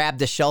 I grabbed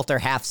the shelter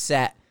half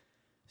set.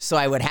 So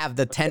I would have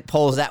the tent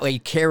poles that way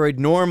carried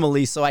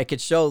normally, so I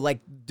could show, like,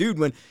 dude,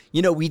 when,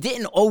 we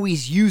didn't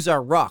always use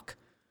our ruck.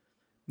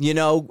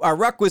 Our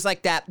ruck was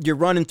like that. You're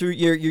running through,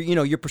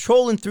 you're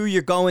patrolling through,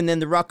 you're going, then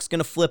the ruck's going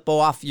to flip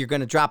off. You're going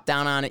to drop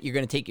down on it. You're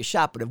going to take your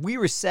shot. But if we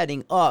were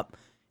setting up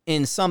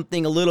in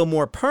something a little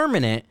more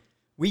permanent,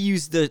 we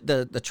used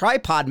the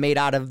tripod made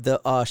out of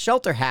the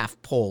shelter half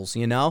poles,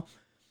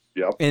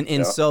 Yep.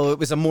 And so it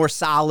was a more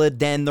solid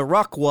than the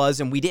ruck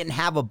was, and we didn't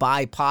have a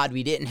bipod.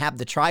 We didn't have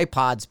the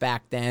tripods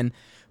back then.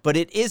 But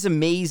it is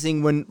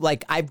amazing when,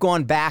 like, I've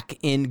gone back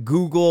and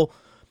Google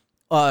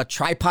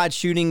tripod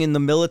shooting in the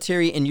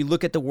military, and you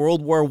look at the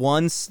World War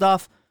I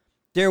stuff,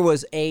 there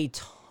was a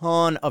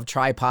ton of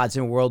tripods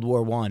in World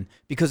War I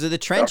because of the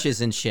trenches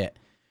and shit.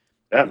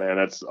 Yeah, man,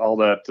 that's all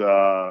that,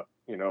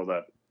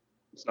 that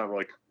it's not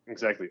really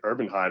exactly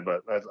urban hide,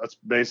 but that's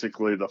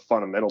basically the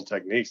fundamental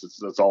techniques.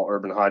 That's all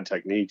urban hide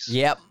techniques.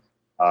 Yep.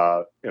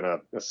 In a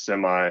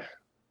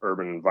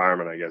semi-urban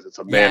environment, I guess it's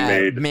a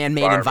man-made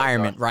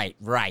environment. Right.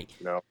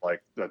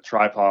 Like the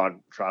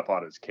tripod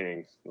is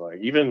king. Like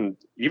even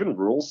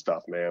rural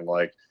stuff, man.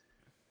 Like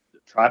the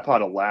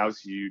tripod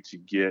allows you to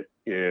get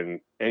in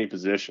any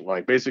position.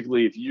 Like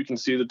basically, if you can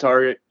see the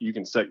target, you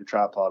can set your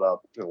tripod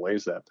up and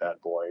lays that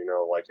bad boy.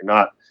 Like you're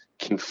not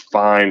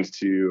confined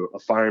to a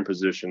firing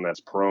position that's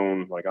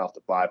prone, like off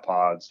the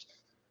bipods,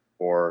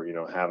 or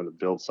having to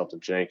build something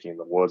janky in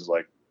the woods.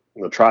 Like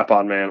the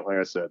tripod, man, like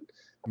I said,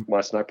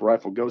 my sniper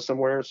rifle goes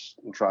somewhere,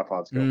 and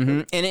tripods go.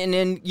 Mm-hmm. And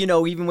then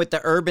even with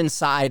the urban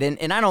side,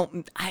 and I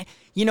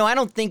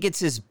don't think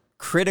it's as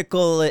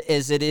critical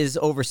as it is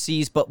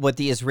overseas, but with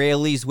the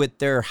Israelis with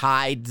their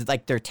hides,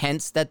 like their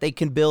tents that they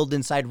can build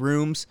inside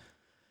rooms.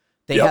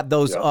 They have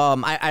those.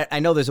 I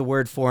know there's a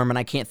word for them, and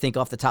I can't think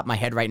off the top of my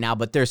head right now.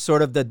 But there's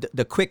sort of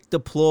the quick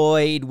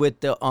deployed with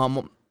the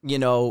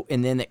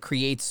and then it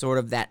creates sort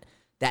of that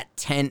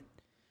tent,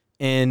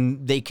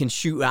 and they can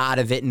shoot out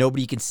of it.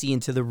 Nobody can see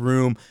into the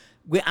room.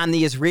 On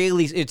the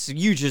Israelis, it's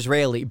huge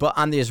Israeli, but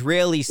on the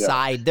Israeli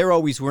side, they're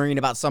always worrying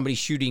about somebody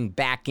shooting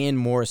back in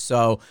more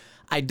so.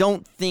 I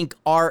don't think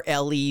our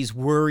LEs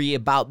worry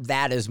about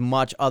that as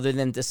much, other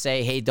than to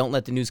say, hey, don't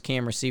let the news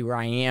camera see where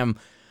I am,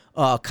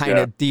 kind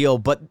of deal.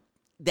 But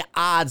the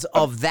odds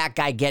of that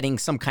guy getting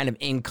some kind of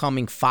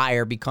incoming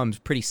fire becomes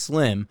pretty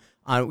slim.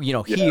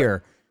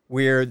 Here,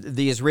 where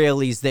the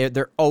Israelis,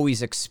 they're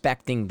always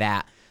expecting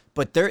that,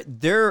 but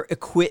their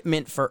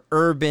equipment for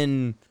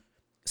urban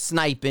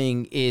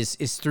sniping is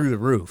through the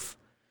roof.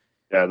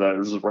 Yeah, the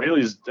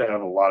Israelis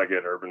have a lot of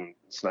good urban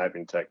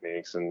sniping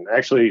techniques, and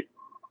actually,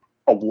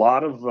 a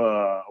lot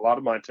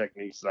of my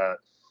techniques that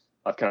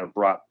I've kind of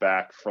brought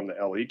back from the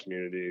LE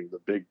community. The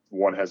big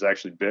one has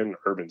actually been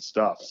urban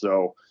stuff.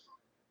 So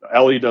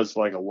LE does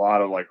like a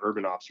lot of like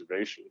urban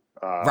observation.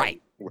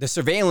 Right. The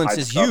surveillance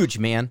is huge,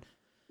 man.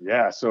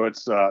 Yeah. So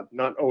it's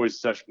not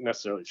always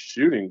necessarily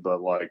shooting,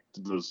 but like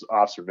those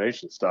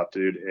observation stuff,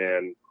 dude.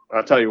 And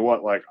I'll tell you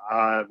what, like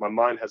my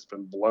mind has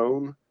been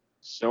blown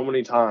so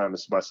many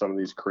times by some of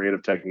these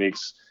creative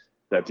techniques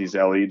that these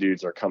LE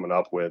dudes are coming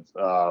up with.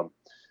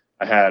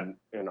 I had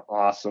an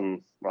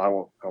awesome,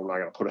 I'm not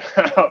going to put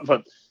it out,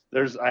 but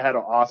I had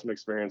an awesome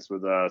experience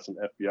with some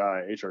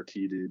FBI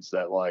HRT dudes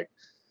that like,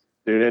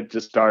 dude, it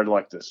just started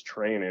like this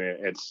training.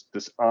 It's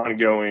this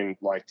ongoing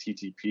like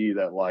TTP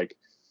that like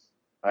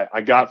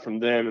I got from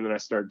them, and then I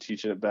started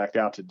teaching it back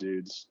out to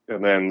dudes.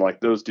 And then like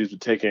those dudes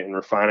would take it and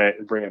refine it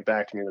and bring it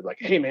back to me. They're like,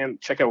 hey man,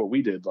 check out what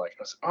we did. Like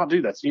I was like, oh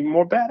dude, that's even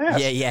more badass.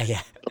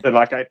 Yeah. But then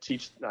like I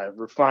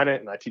refine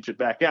it and I teach it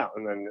back out.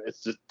 And then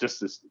it's just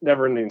this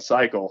never ending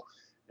cycle.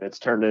 And it's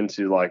turned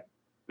into like,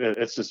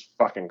 it's just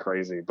fucking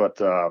crazy.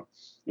 But,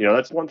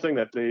 that's one thing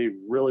that they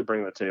really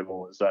bring to the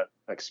table is that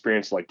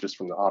experience, like just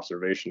from the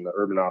observation, the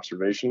urban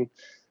observation.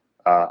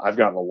 I've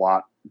gotten a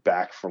lot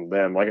back from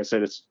them. Like I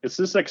said, it's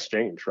this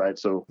exchange, right?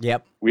 So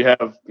yep. We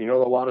have, a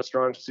lot of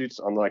strong suits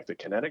on like the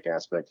kinetic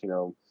aspect.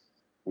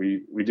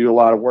 We do a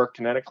lot of work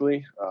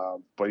kinetically,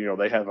 but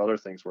they have other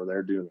things where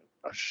they're doing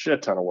a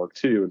shit ton of work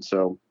too. And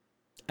so,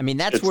 I mean,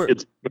 that's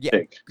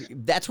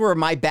where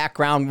my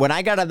background, when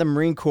I got out of the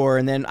Marine Corps,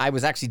 and then I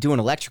was actually doing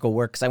electrical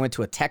work because I went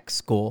to a tech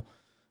school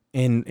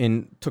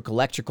and took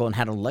electrical and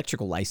had an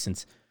electrical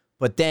license.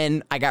 But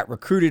then I got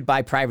recruited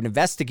by private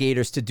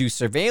investigators to do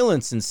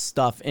surveillance and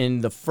stuff.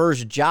 And the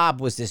first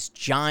job was this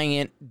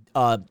giant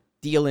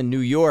deal in New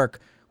York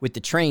with the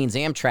trains,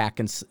 Amtrak,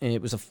 and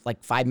it was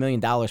like $5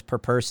 million per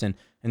person.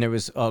 And there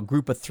was a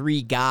group of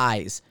 3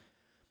 guys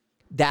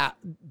that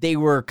they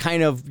were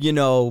kind of,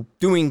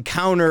 doing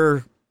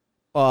counter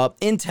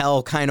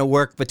intel kind of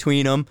work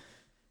between them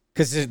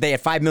because they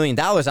had $5 million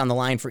on the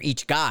line for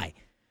each guy.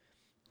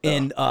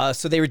 And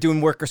so they were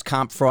doing workers'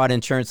 comp, fraud,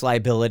 insurance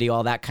liability,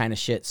 all that kind of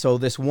shit. So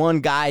this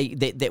one guy,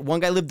 that one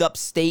guy lived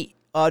upstate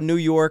New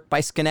York by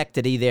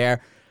Schenectady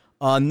there.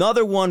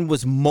 Another one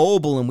was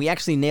mobile, and we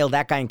actually nailed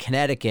that guy in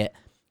Connecticut.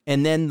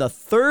 And then the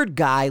third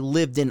guy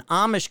lived in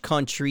Amish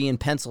country in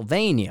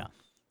Pennsylvania.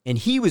 And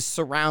he was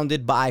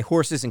surrounded by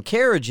horses and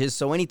carriages,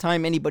 so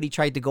anytime anybody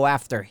tried to go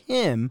after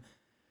him,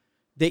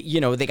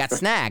 they got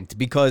snagged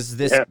because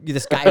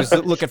this guy was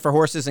looking for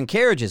horses and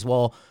carriages.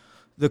 Well,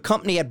 the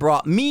company had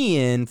brought me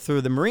in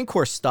through the Marine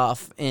Corps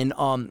stuff, and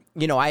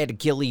I had to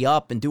ghillie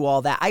up and do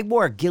all that. I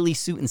wore a ghillie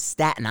suit in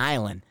Staten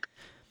Island.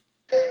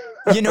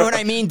 You know what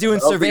I mean? Doing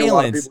surveillance. A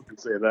lot of people can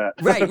say that.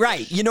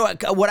 Right. You know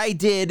what I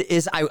did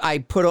is I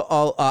put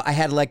I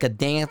had like a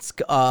dance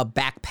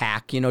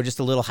backpack, just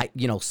a little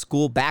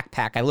school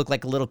backpack. I look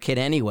like a little kid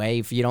anyway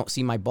if you don't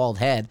see my bald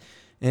head.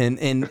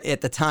 And at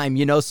the time,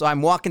 so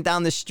I'm walking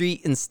down the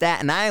street in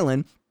Staten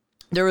Island.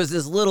 There was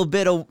this little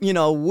bit of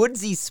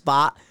woodsy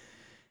spot.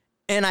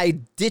 And I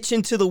ditch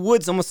into the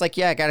woods, almost like,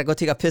 I got to go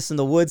take a piss in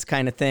the woods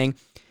kind of thing.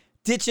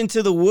 Ditch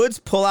into the woods,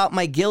 pull out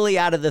my ghillie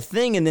out of the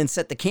thing, and then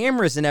set the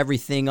cameras and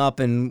everything up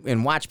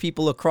and watch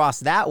people across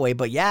that way.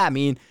 But yeah, I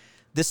mean,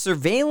 the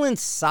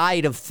surveillance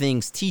side of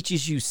things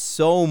teaches you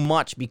so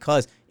much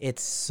because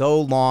it's so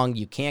long,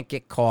 you can't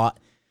get caught.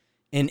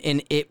 And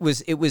it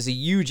was a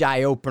huge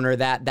eye-opener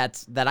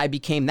that I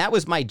became. That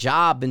was my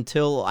job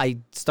until I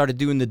started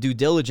doing the due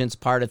diligence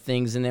part of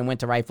things and then went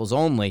to rifles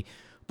only.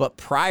 But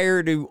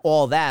prior to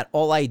all that,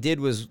 all I did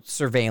was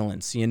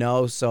surveillance,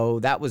 so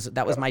that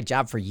was my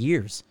job for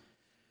years.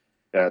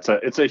 Yeah,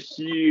 it's a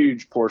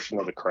huge portion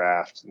of the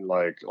craft. And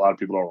like a lot of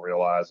people don't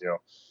realize,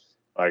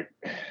 like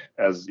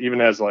as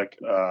like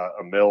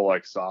a mill,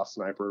 like soft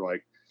sniper,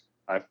 like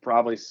I've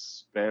probably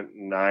spent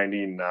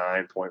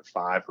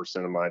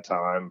 99.5% of my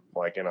time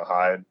like in a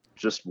hide,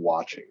 just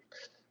watching,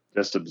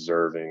 just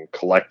observing,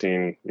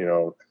 collecting,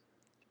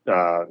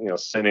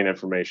 sending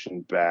information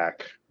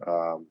back.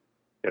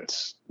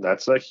 That's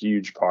a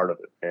huge part of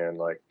it. And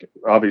like,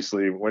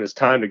 obviously when it's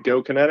time to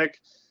go kinetic,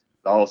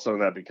 all of a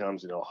sudden that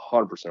becomes,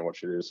 100%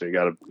 what you do. So you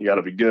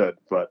gotta be good.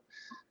 But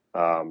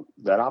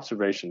that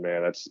observation,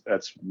 man,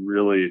 that's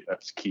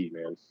key,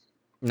 man.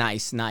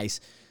 Nice.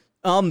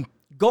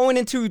 Going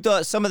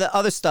into some of the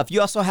other stuff,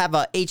 you also have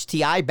a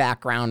HTI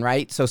background,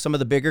 right? So some of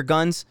the bigger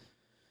guns.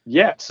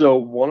 Yeah. So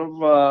one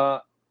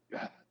of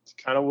it's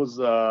kind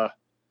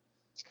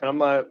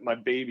of my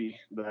baby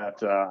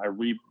that I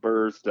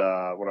rebirthed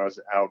when I was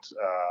out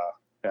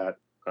at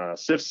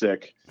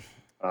SIFSIC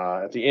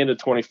at the end of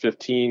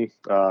 2015.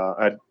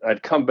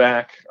 I'd come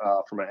back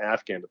from an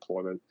Afghan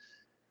deployment,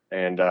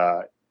 and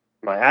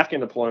my Afghan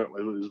deployment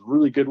was a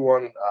really good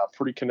one,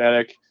 pretty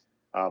kinetic,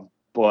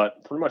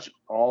 but pretty much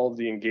all of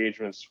the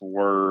engagements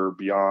were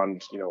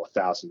beyond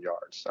 1,000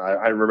 yards.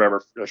 I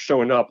remember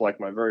showing up like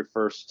my very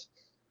first,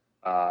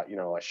 I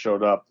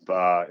showed up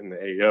in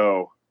the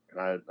AO.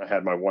 And I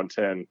had my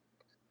 110,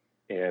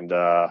 and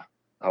I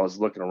was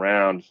looking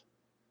around.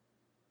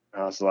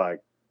 I was like,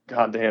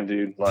 God damn,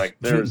 dude, like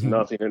there's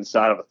nothing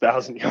inside of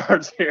 1,000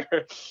 yards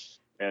here.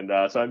 And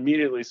so I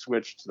immediately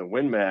switched to the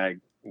Win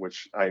Mag,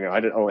 which I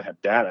didn't only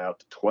had data out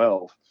to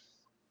 12.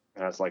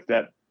 And I was like,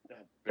 that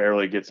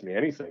barely gets me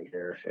anything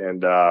here.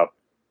 And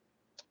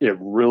it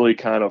really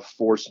kind of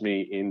forced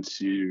me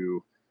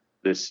into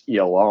this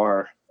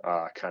ELR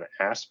kind of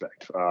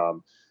aspect.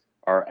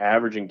 Our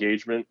average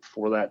engagement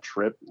for that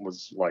trip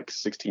was like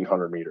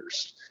 1,600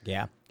 meters.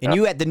 Yeah. And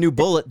you had the new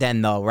bullet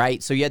then, though,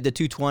 right? So you had the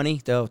 220,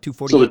 the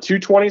 240. So the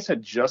 220s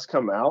had just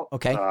come out.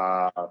 Okay.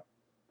 The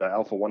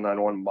Alpha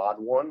 191 Mod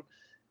 1.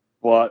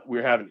 But we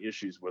were having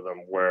issues with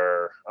them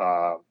where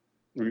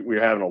we were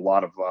having a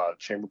lot of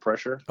chamber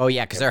pressure. Oh,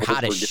 yeah, because they're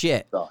hot as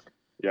shit. Stuck.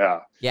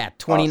 Yeah. Yeah,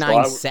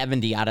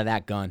 2970 out of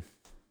that gun.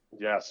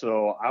 Yeah,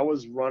 so I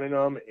was running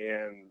them,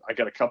 and I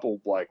got a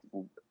couple, like,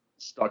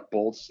 stuck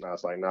bolts, and I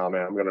was like, nah,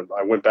 man,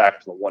 I went back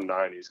to the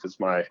 190s because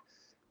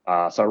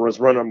so I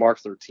was running a Mark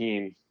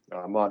 13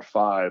 Mod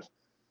 5,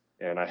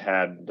 and I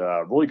had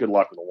really good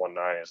luck with the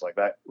 190s. Like,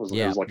 it was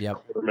like a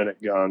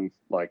quarter-minute gun.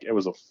 Like, it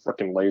was a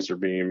freaking laser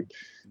beam,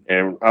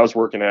 and I was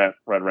working at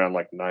right around,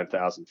 like,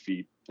 9,000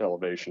 feet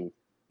elevation.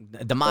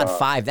 The Mod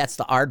 5, that's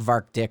the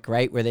Aardvark dick,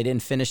 right? Where they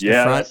didn't finish the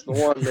front? Yeah, that's the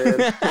one,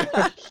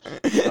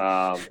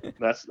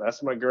 man.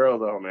 That's my girl,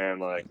 though, man.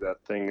 Like, that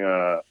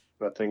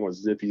thing was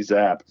zippy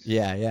zap.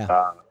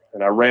 Yeah.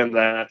 And I ran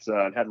that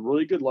and had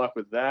really good luck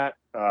with that.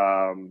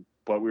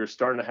 But we were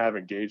starting to have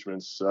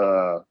engagements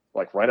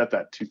like right at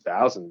that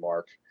 2,000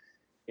 mark.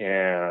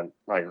 And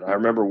like I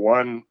remember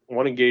one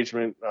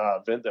engagement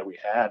event that we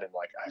had, and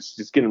like I was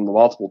just getting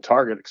multiple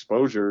target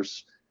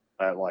exposures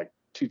at like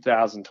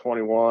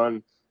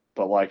 2021.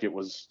 But like it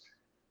was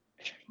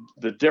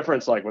the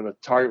difference, like when the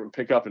target would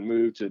pick up and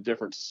move to a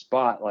different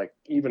spot, like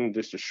even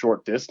just a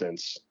short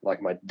distance,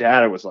 like my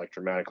data was like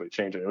dramatically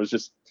changing. It was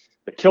just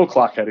the kill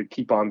clock had to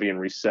keep on being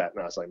reset.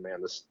 And I was like,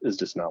 man, this is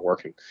just not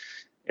working.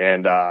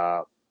 And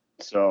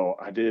so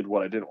I did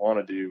what I didn't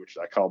want to do, which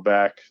I called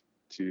back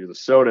to the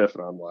SOTIF,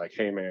 and I'm like,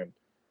 hey, man,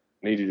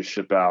 I need you to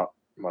ship out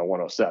my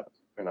 107.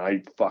 And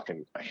I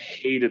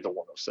hated the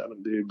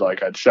 107, dude.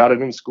 Like I'd shot it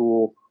in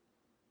school.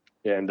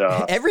 And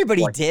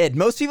everybody did.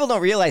 Most people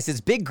don't realize it's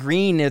Big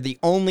Green are the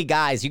only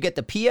guys. You get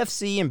the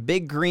PFC and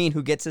Big Green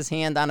who gets his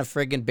hand on a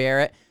friggin'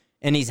 Barrett,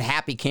 and he's a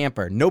happy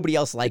camper. Nobody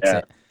else likes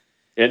it.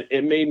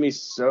 It made me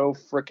so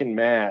freaking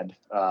mad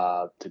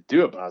to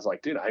do it. But I was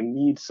like, dude, I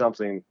need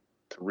something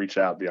to reach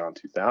out beyond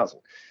 2000.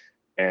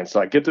 And so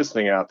I get this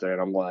thing out there,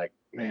 and I'm like,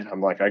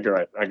 I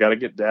got to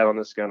get dad on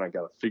this gun. I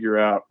got to figure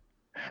out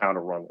how to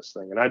run this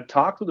thing. And I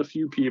talked with a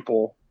few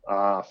people,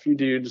 a few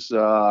dudes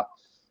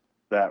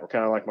that were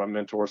kind of like my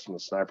mentors from the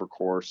sniper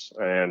course.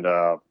 And,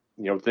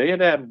 they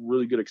had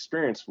really good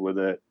experience with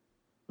it.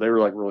 They were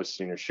like really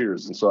senior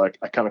shooters. And so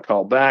I kind of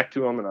called back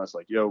to them, and I was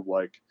like, yo,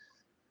 like,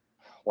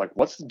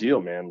 what's the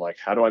deal, man? Like,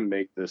 how do I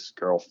make this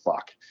girl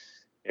fuck?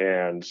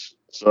 And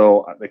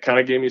so they kind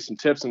of gave me some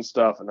tips and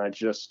stuff. And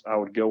I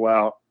would go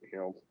out,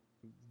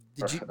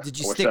 Did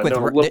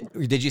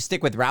you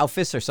stick with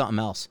Ralphus or something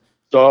else?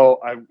 So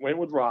I went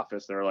with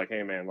Ralphus. They were like,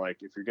 hey man, like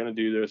if you're going to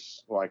do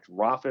this, like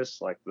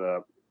Ralphus, like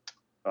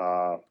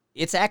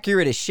it's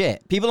accurate as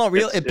shit. People don't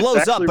realize it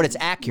blows up, but it's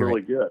accurate.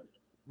 Really good.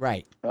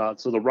 Right.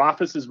 So the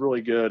Ralphus is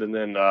really good. And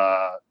then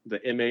the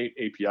M8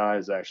 API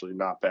is actually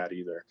not bad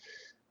either.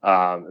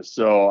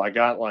 So I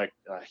got like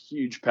a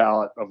huge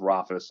pallet of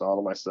Ralphus all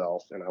to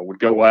myself, and I would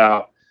go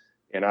out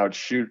and I would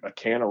shoot a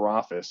can of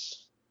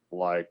Ralphus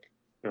like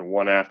in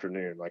one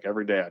afternoon. Like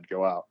every day I'd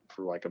go out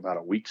for like about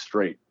a week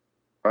straight.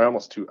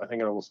 Almost 2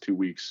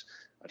 weeks.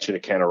 I'd shoot a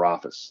can of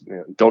Ralphus.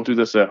 Don't do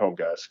this at home,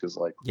 guys, because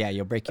like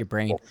you'll break your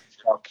brain.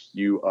 Fuck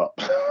you up.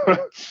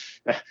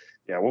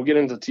 Yeah, we'll get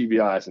into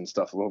TBIs and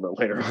stuff a little bit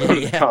later.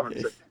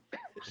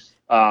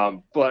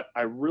 But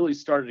I really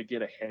started to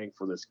get a hang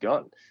for this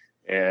gun.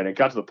 And it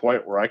got to the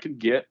point where I could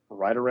get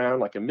right around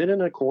like a minute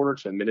and a quarter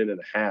to a minute and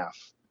a half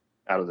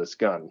out of this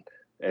gun.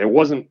 And it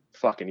wasn't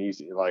fucking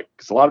easy. Like,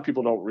 because a lot of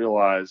people don't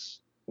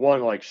realize,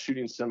 one, like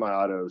shooting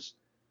semi-autos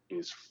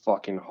is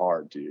fucking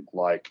hard, dude.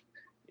 Like,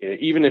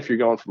 even if you're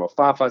going from a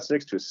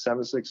 5.56 to a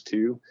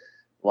 7.62,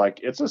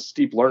 like, it's a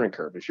steep learning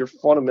curve. If your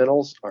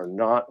fundamentals are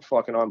not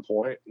fucking on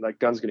point, that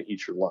gun's going to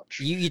eat your lunch.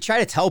 You try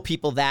to tell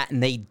people that,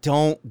 and they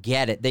don't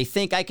get it. They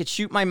think I could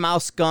shoot my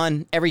mouse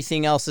gun.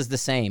 Everything else is the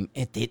same.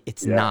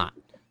 It's not.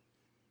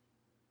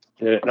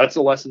 Yeah, that's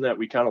a lesson that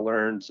we kind of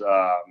learned,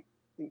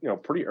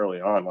 pretty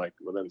early on, like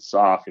within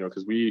SOF,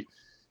 because we,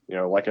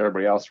 like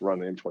everybody else, run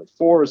the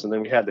M24s, and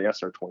then we had the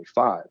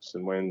SR25s.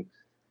 And when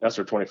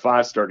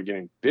SR25s started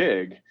getting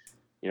big,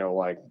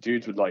 like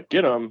dudes would like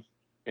get them,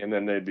 and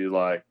then they'd be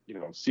like,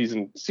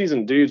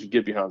 seasoned dudes would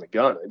get behind the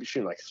gun. They'd be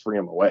shooting like 3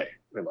 of them away.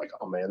 They're like,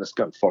 oh man, this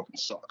gun fucking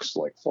sucks.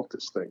 Like, fuck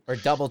this thing. Or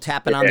double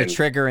tapping on the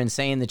trigger and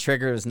saying the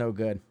trigger is no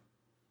good.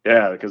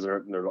 Yeah, because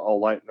they're all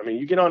light. I mean,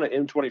 you get on an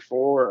M24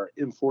 or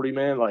M40,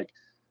 man, like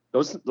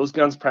those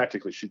guns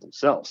practically shoot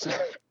themselves.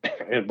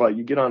 But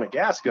you get on a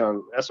gas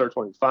gun,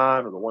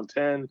 SR25 or the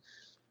 110,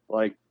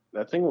 like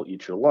that thing will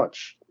eat your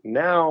lunch.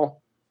 Now,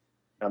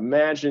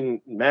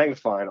 imagine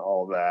magnifying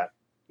all of that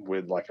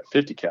with like a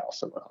 50 cal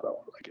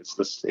semi-auto. Like it's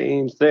the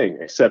same thing,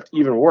 except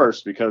even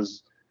worse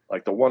because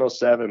Like the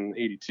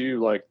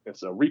 107-82, like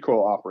it's a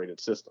recoil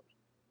operated system.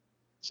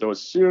 So as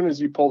soon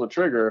as you pull the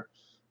trigger,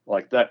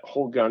 like that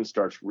whole gun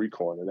starts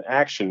recoiling, and the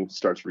action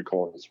starts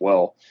recoiling as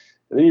well.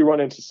 And then you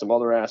run into some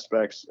other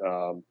aspects,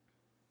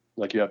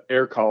 like you have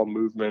air column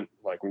movement,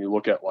 like when you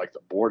look at like the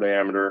bore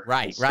diameter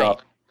and stuff.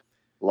 Right.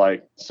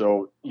 Like,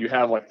 so you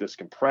have like this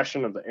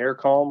compression of the air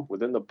column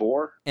within the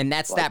bore. And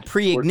that's like, that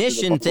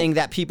pre-ignition thing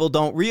that people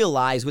don't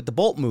realize with the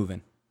bolt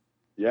moving.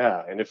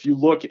 Yeah, and if you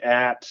look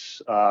at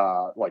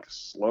like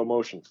slow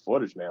motion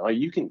footage, man, like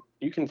you can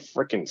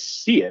freaking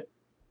see it,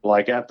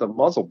 like at the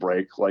muzzle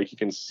brake, like you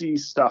can see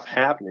stuff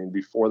happening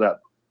before that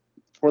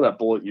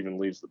bullet even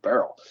leaves the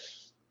barrel,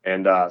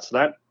 and so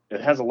that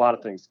it has a lot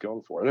of things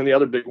going for it. And then the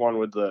other big one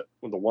with the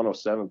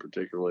 107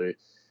 particularly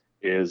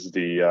is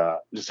the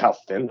just how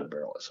thin the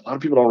barrel is. A lot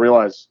of people don't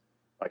realize,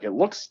 like, it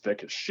looks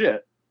thick as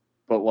shit,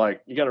 but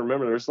like you got to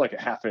remember there's like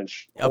a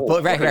half-inch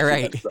hole.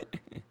 Right.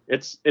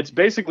 It's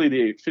basically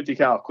the 50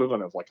 cal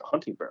equivalent of like a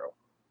hunting barrel.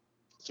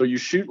 So you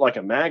shoot like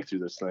a mag through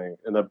this thing,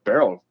 and the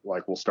barrel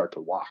like will start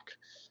to walk.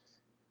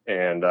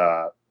 And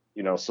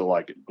you know, so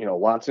like, you know,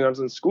 lots of times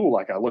in school,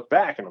 like I look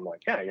back and I'm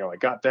like, yeah, you know, I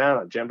got down,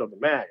 I jammed up the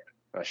mag,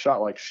 and I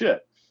shot like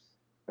shit,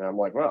 and I'm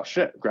like, well,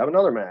 shit, grab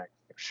another mag,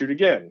 shoot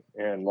again,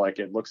 and like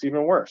it looks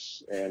even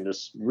worse. And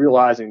just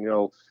realizing, you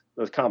know,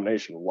 the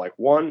combination of like,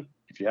 one,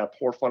 if you have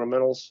poor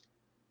fundamentals,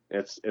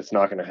 it's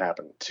not going to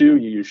happen. Two,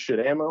 you use shit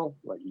ammo,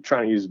 like you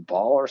trying to use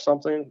ball or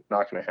something,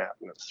 not going to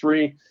happen. And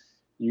three,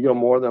 you go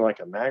more than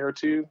like a mag or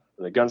two,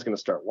 and the gun's going to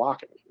start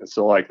walking. And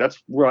so like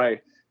that's where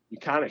you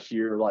kind of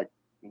hear like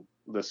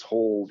this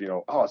whole, you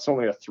know, oh, it's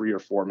only a 3 or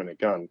 4 minute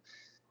gun.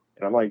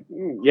 And I'm like,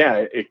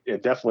 yeah,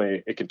 it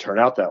definitely, it can turn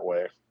out that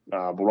way.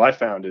 But what I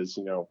found is,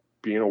 you know,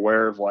 being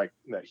aware of like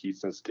that heat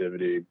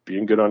sensitivity,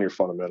 being good on your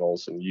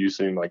fundamentals, and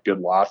using like good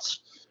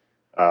lots,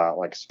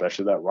 like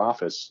especially that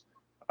Rofus.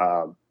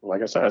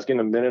 Like I said, I was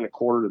getting 1.25 minutes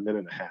to 1.5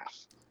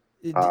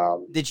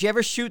 minutes. Did you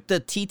ever shoot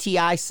the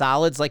TTI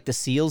solids like the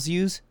SEALs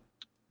use?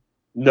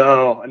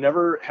 No, I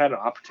never had an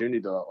opportunity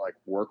to like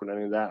work with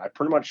any of that. I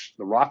pretty much,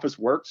 the Rofus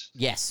worked.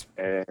 Yes.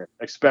 And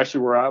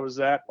especially where I was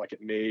at, like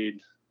it made,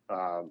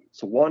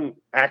 so one,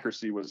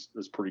 accuracy was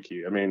pretty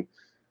key. I mean,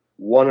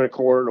 1.25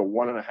 to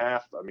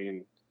 1.5. I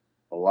mean,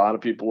 a lot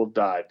of people have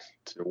died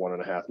to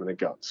 1.5 minute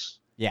guns.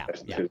 Yeah.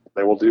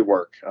 They will do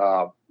work.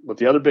 But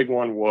the other big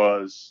one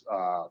was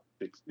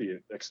the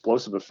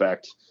explosive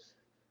effect.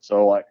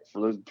 So like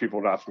for those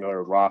people not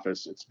familiar with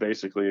Rofus, it's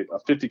basically a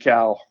 50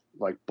 cal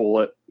like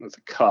bullet with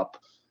a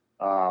cup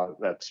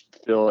that's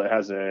filled. It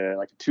has a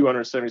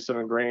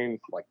 277 grain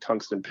like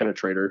tungsten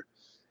penetrator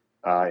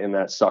in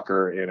that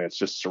sucker, and it's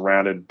just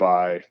surrounded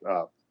by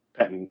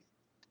Penton.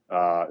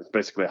 It's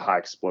basically a high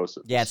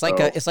explosive. Yeah, it's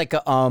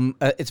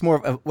it's more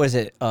of a, what is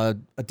it? A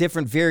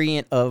different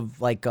variant of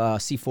like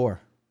C4.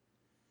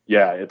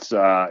 Yeah, it's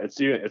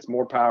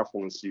more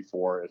powerful than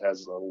C4. It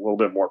has a little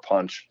bit more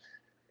punch,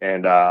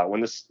 and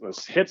when this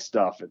hits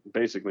stuff, it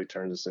basically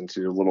turns this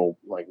into a little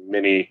like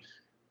mini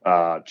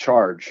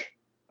charge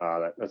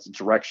that's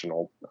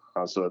directional.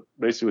 So it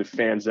basically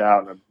fans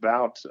out in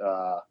about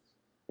I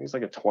think it's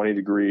like a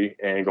 20-degree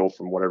angle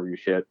from whatever you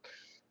hit,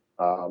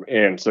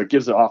 and so it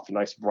gives it off a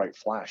nice bright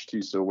flash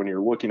too. So when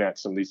you're looking at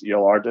some of these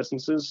ELR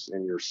distances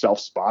and you're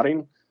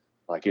self-spotting,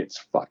 like it's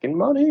fucking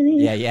money.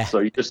 Yeah.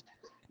 So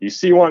you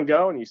see one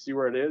go and you see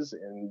where it is,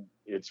 and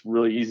it's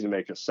really easy to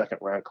make a second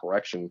round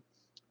correction.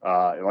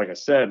 And like I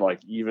said,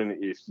 like even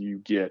if you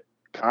get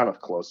kind of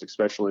close,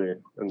 especially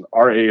in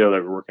our area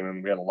that we're working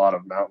in, we had a lot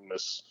of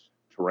mountainous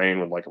terrain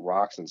with like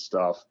rocks and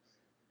stuff.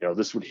 You know,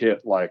 this would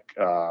hit like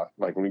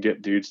when we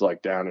get dudes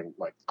like down in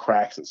like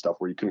cracks and stuff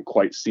where you couldn't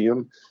quite see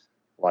them.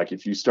 Like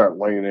if you start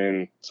laying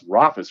in some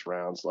Rofus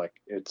rounds, like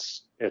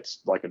it's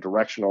like a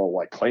directional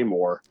like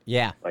claymore.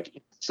 Yeah. Like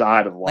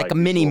inside of like a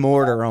mini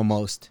mortar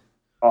almost.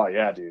 Oh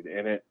yeah, dude,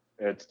 and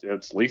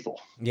it's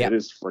lethal. Yeah, it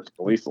is freaking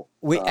lethal.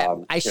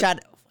 I shot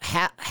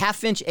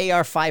half-inch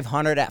AR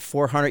 500 at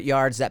 400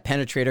 yards. That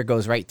penetrator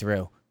goes right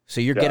through. So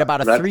you get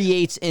about a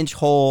 3/8 inch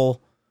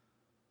hole,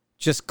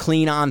 just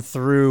clean on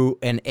through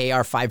an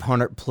AR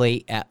 500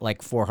 plate at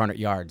like 400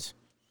 yards.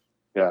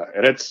 Yeah,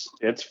 and it's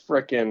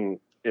freaking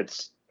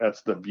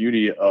that's the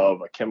beauty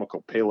of a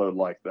chemical payload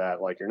like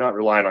that. Like you're not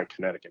relying on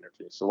kinetic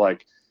energy, so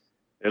like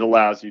it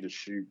allows you to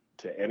shoot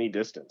to any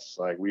distance.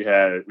 Like we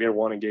had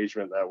one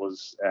engagement that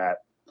was at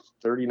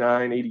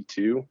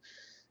 39.82,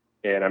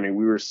 and I mean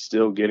we were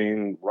still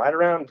getting right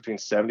around between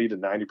 70 to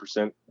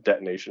 90%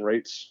 detonation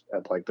rates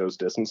at like those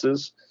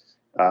distances,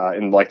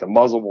 and like the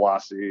muzzle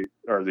velocity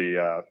or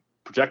the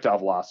projectile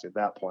velocity at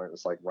that point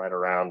was like right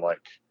around like,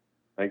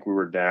 I think we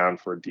were down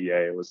for a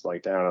DA. It was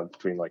like down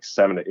between like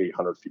 700 to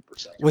 800 feet per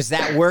second. Was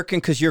that working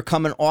because you're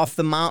coming off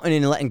the mountain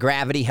and letting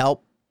gravity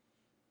help?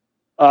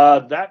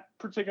 That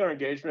particular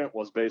engagement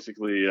was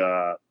basically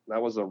that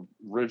was a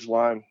ridge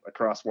line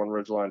across one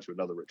ridge line to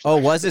another ridge line.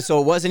 Oh, was it? So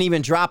it wasn't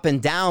even dropping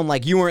down,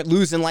 like you weren't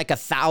losing like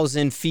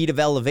 1,000 feet of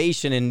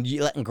elevation and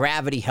you letting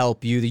gravity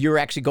help you. You were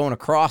actually going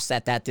across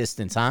at that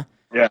distance, huh?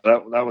 Yeah,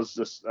 that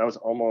was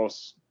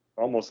almost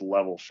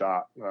level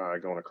shot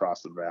going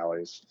across the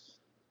valleys.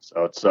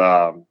 So it's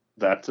yeah.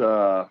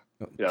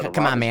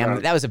 Come on,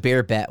 man. That was a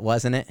beer bet,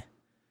 wasn't it?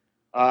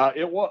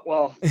 It was.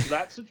 Well,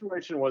 that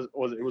situation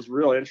was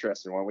real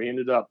interesting when we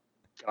ended up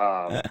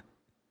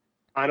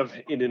kind of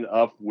ended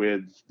up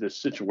with this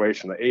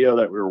situation. The AO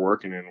that we were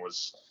working in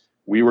was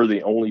we were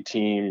the only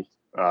team.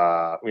 We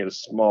had a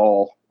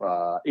small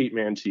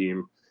 8-man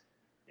team,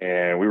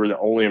 and we were the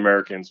only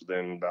Americans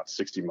within about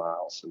 60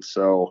 miles. And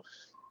so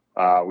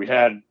we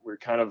were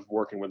kind of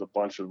working with a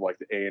bunch of like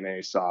the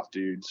ANA soft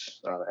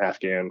dudes,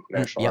 Afghan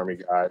National Army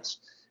guys,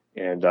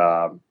 and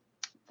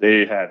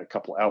they had a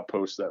couple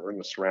outposts that were in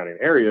the surrounding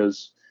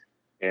areas.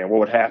 And what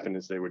would happen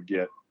is they would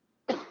get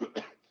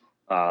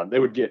kind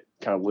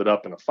of lit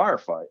up in a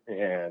firefight.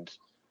 And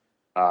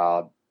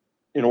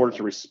in order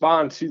to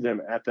respond to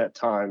them at that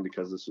time,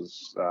 because this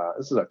is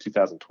a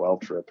 2012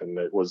 trip, and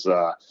it was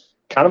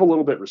kind of a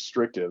little bit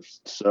restrictive.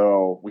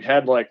 So we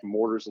had like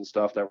mortars and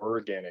stuff that were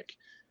organic,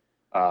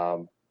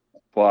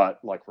 but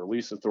like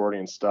release authority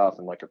and stuff,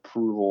 and like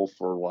approval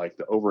for like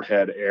the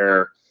overhead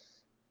air,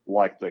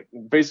 like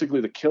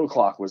basically the kill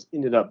clock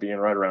ended up being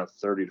right around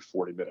 30 to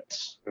 40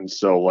 minutes. And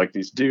so like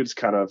these dudes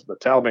the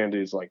Taliban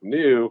dudes like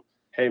knew,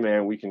 hey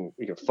man, we can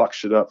fuck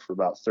shit up for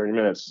about 30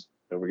 minutes,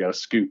 and we got to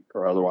scoot,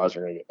 or otherwise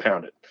we're going to get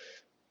pounded.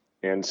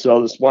 And so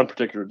this one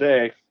particular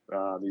day,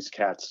 these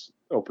cats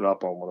open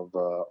up on one of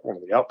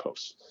the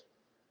outposts,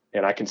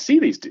 and I can see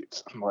these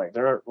dudes. I'm like,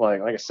 they're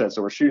like I said,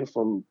 so we're shooting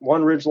from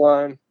one ridge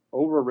line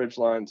over a ridge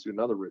line to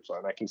another ridge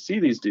line. I can see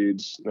these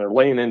dudes, and they're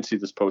laying into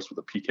this post with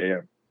a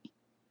PKM.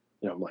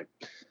 You know, I'm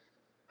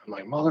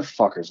like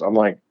motherfuckers. I'm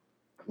like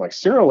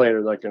sooner or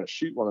later they're going to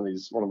shoot one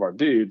of our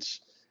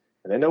dudes,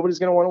 and then nobody's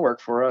going to want to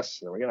work for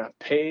us, and we're going to have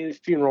to pay the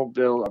funeral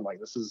bill. I'm like,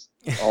 this is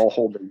all a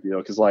whole big deal,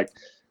 because like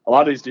a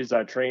lot of these dudes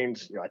I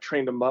trained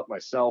them up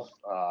myself,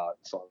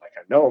 so like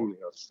I know them. You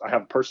know, I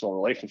have a personal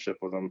relationship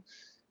with them,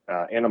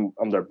 and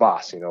I'm their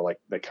boss. You know, like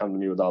they come to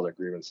me with all their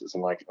grievances,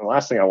 and like the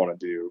last thing I want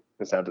to do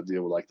is have to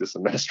deal with like this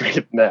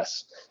administrative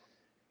mess.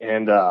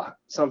 And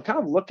so I'm kind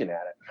of looking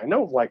at it. I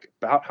know like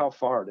about how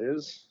far it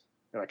is,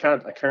 and I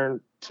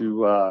turned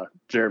to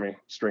Jeremy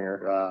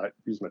Stringer,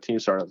 he was my team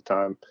sergeant at the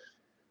time,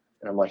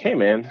 and I'm like, hey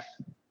man,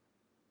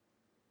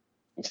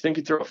 you think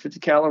you throw a 50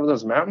 cal over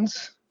those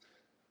mountains?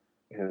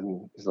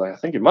 And he's like, I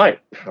think you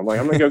might. I'm like,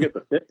 I'm gonna go get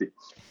the 50.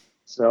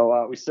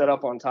 So we set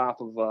up on top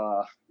of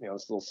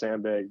this little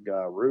sandbag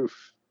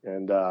roof,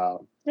 and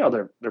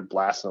they're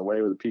blasting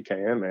away with a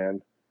PKM,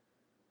 man.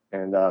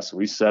 And so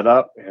we set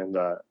up, and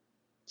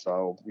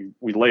so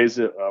we lased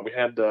it. We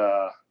had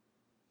the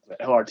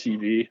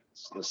LRTV,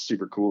 this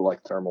super cool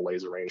like thermal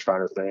laser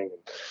rangefinder thing.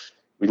 And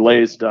we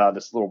lased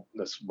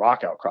this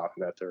rock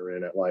outcropping that they're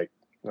in at like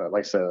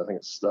I said, I think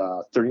it's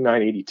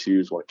 3982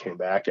 is what it came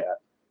back at.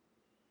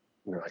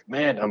 And they're like,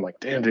 man, I'm like,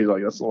 damn dude,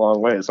 like that's a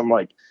long way. So I'm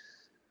like,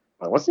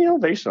 what's the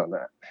elevation on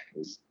that?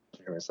 It's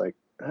like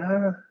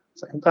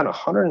about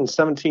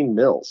 117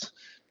 mils.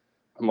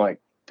 I'm like,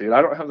 dude,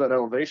 I don't have that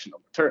elevation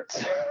on the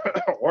turrets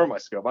or my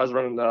scope. I was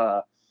running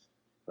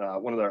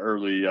one of the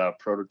early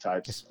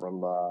prototypes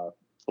from the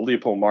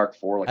Leopold Mark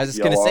IV. Like I was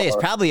just going to say, it's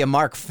probably a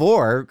Mark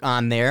IV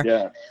on there.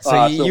 Yeah.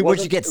 So would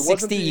you get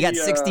 60? You got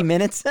 60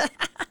 minutes?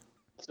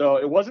 So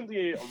it wasn't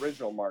the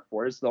original Mark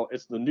IV.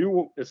 It's the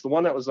new. It's the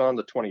one that was on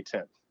the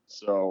 2010.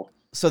 So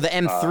the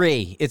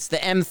M3. It's the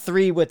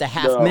M3 with the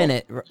half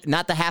minute,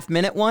 not the half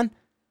minute one.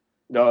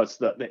 No, it's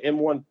the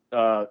M1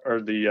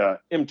 or the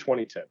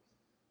M2010.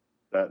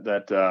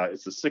 That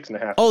it's the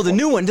 6.5. Oh, the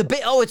new one.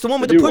 It's the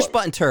one with the push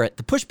button turret.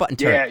 The push button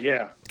turret.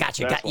 Yeah.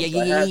 Gotcha.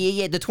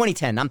 Yeah. The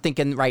 2010. I'm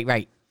thinking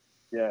right.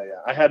 Yeah.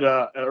 I had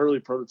an early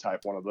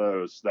prototype one of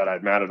those that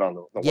I'd mounted on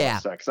the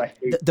 1.6. I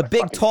hate the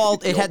big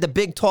tall. It had the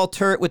big tall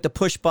turret with the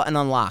push button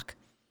unlock.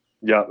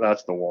 Yeah,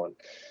 that's the one.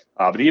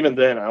 But even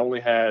then, I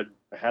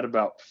had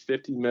about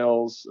 50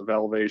 mils of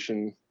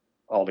elevation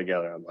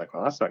altogether. I'm like,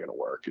 well, that's not going to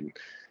work. And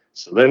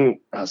so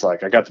then I was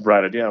like, I got the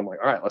bright idea. I'm like,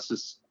 all right, let's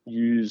just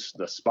use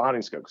the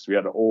spotting scope, because we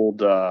had an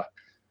old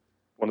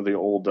one of the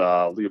old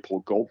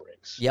Leopold gold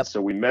rings. Yep.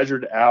 So we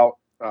measured out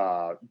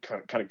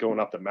kind of going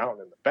up the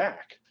mountain in the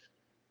back,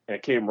 and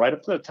it came right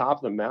up to the top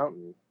of the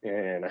mountain,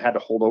 and I had to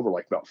hold over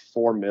like about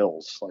 4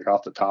 mils like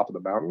off the top of the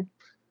mountain.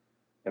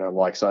 And I'm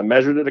like, so I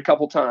measured it a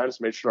couple times,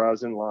 made sure I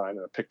was in line,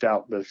 and I picked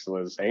out this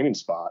aiming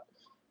spot.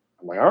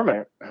 I'm like, all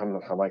right,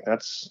 man. I'm like,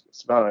 it's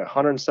about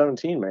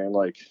 117, man.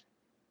 Like,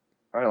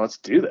 all right, let's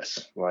do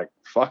this. I'm like,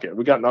 fuck it,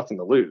 we got nothing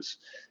to lose.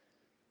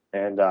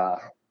 And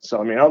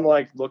so I mean, I'm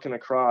like looking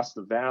across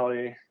the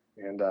valley,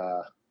 and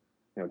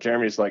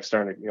Jeremy's like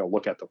starting to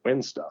look at the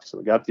wind stuff. So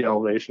we got the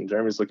elevation.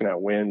 Jeremy's looking at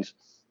wind,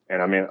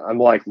 and I mean, I'm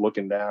like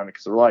looking down,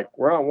 because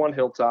we're on one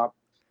hilltop.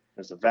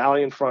 There's a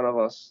valley in front of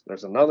us.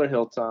 There's another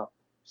hilltop.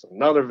 There's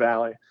another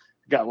valley.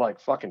 We got like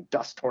fucking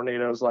dust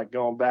tornadoes like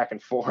going back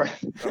and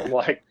forth. I'm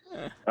like,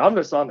 I'm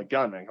just on the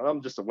gun, man.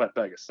 I'm just a wet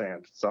bag of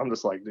sand. So I'm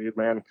just like, dude,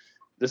 man,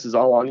 this is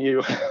all on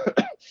you.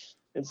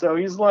 And so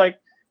he's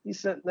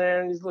sitting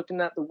there and he's looking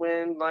at the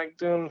wind, like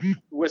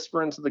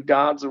whispering to the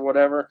gods or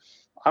whatever.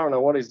 I don't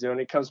know what he's doing.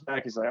 He comes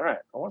back. He's like, all right,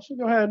 I want you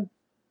to go ahead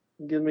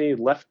and give me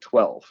left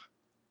 12.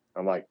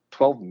 I'm like,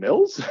 12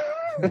 mils?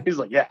 He's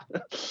like, yeah.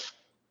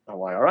 I'm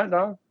like, all right,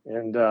 dog.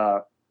 And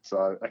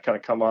so I kind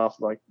of come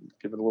off, like,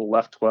 give it a little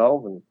left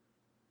 12, and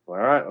I'm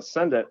like, all right, let's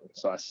send it.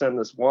 So I send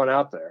this one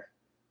out there.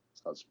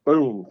 So it's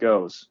boom,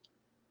 goes.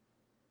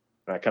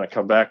 And I kind of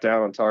come back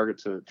down on target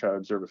to try to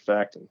observe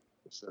effect, and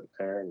I'm sitting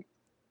there, and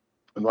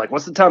I'm like,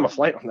 what's the time of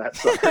flight on that?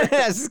 So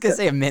I was just going to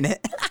say a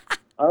minute.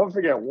 I don't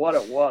forget what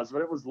it was,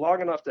 but it was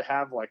long enough to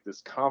have, like,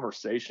 this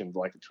conversation,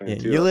 like, between the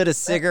two. You lit a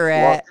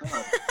cigarette.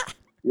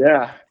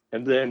 Yeah.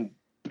 And then,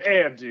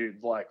 bam,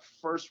 dude, like,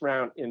 first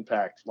round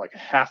impact, like,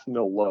 0.5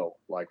 mil low,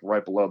 like,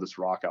 right below this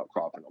rock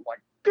outcropping. I'm like,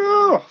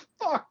 oh,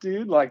 fuck,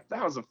 dude. Like,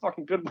 that was a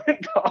fucking good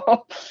wind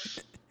call.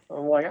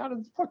 I'm like, how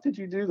the fuck did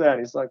you do that?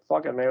 He's like,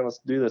 fuck it, man, let's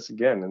do this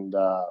again. And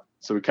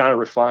so we kind of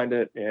refined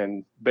it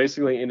and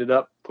basically ended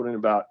up putting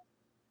about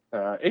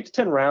 8 to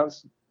 10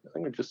 rounds. I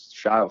think we're just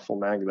shy of full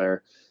mag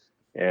there.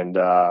 And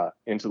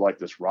into, like,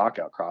 this rock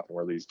outcropping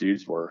where these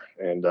dudes were.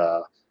 And,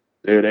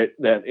 dude, it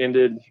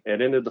ended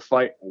the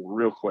fight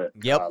real quick.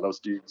 Yep.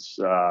 Those dudes,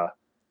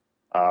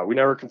 we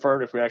never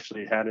confirmed if we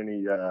actually had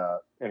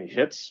any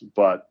hits,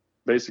 but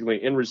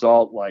basically, in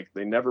result, like,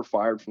 they never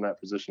fired from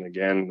that position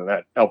again, and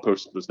that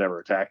outpost was never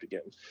attacked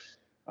again.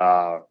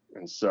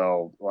 And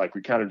so, like,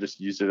 we kind of just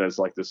used it as,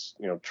 like, this,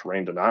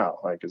 terrain denial,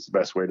 like, is the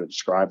best way to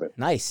describe it.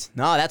 Nice.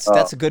 No, that's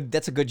a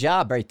good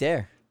job right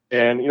there.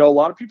 And a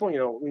lot of people,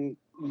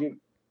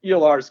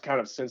 ELR has kind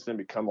of since then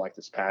become, like,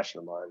 this passion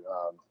of mine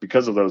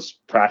because of those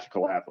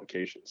practical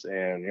applications.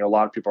 And a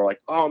lot of people are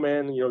like, oh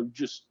man,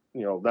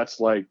 that's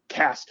like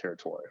cast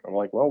territory. I'm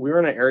like, well, we were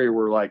in an area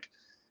where, like,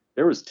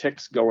 there was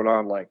ticks going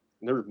on, like,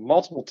 there were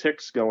multiple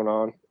ticks going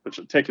on, which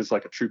a tick is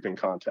like a troop in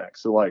contact.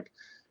 So, like,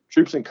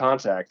 troops in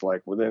contact,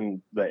 like,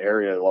 within the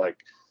area, like,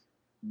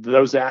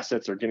 those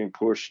assets are getting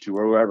pushed to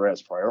whoever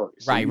has priority.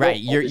 So right.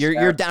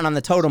 You're down on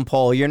the totem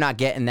pole. You're not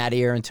getting that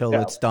ear until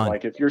it's done.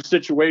 Like, if your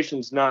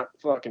situation's not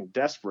fucking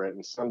desperate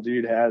and some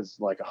dude has,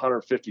 like,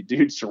 150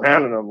 dudes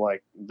surrounding them,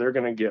 like, they're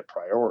going to get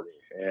priority.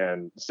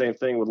 And same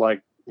thing with,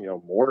 like,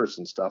 mortars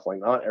and stuff. Like,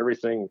 not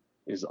everything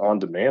is on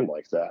demand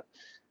like that.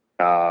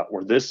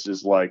 Where this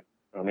is, like,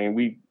 I mean,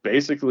 we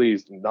basically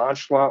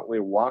nonchalantly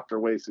walked our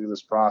way through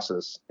this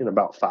process in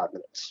about 5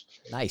 minutes.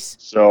 Nice.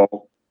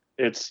 So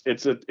it's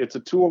a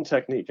tool and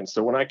technique. And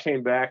so when I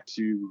came back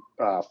to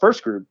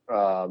first group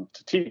to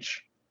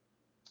teach,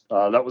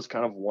 that was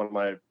kind of one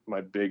of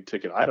my big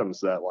ticket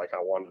items that, like, I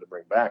wanted to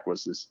bring back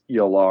was this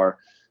ELR,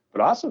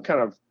 but also kind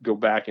of go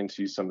back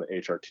into some of the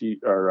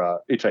HRT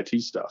or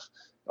HIT stuff,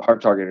 the hard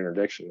target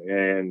interdiction.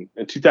 And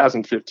in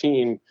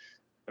 2015,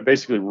 I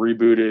basically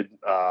rebooted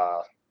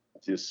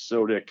the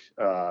SODIC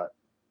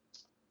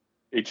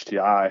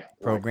HTI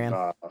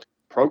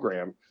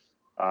program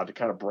to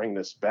kind of bring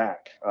this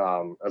back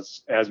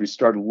as we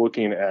started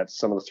looking at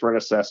some of the threat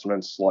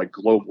assessments, like,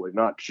 globally,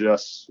 not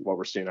just what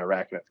we're seeing in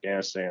Iraq and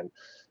Afghanistan,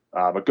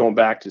 but going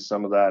back to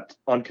some of that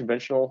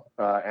unconventional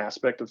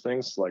aspect of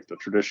things, like the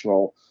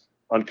traditional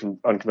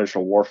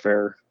unconventional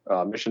warfare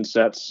mission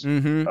sets,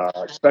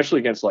 especially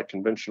against, like,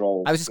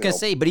 conventional. I was just going to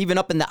say, but even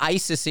up in the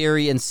ISIS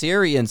area and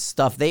Syria and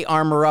stuff, they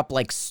armor up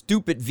like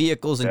stupid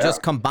vehicles and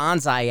just come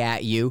bonsai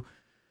at you.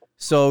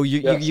 So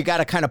you got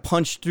to kind of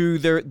punch through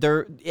their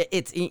their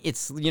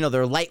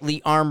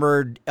lightly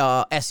armored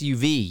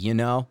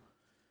SUV,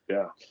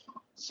 Yeah.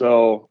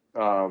 So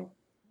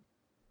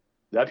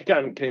that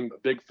kind of became a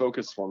big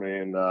focus for me,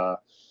 and I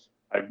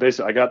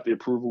got the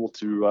approval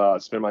to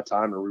spend my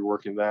time in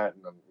reworking that,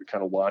 and we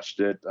kind of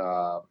launched it.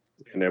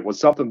 And it was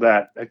something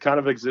that had kind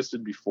of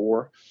existed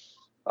before,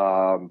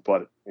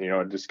 but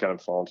it just kind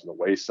of fallen to the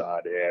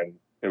wayside. And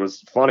it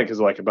was funny because,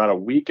 like, about a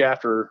week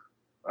after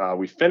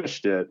we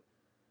finished it,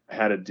 I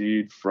had a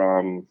dude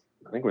from,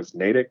 I think it was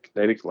Natick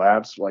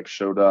Labs, like,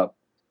 showed up,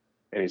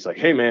 and he's like,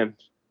 "Hey man,"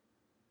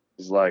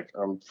 he's like,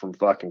 "I'm from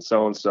fucking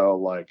so and so.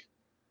 Like,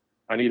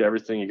 I need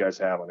everything you guys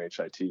have on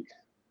HIT,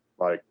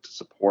 like, to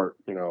support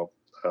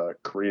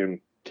Korean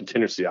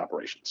contingency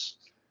operations."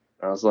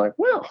 And I was like,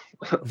 "Well."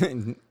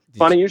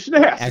 Funny you should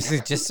ask. I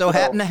just so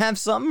happen to have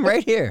something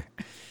right here.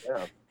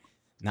 Yeah.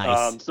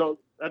 Nice. So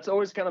that's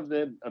always kind of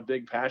been a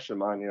big passion of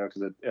mine,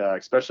 because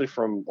especially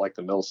from, like,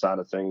 the mill side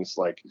of things,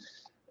 like,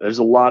 there's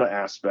a lot of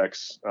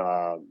aspects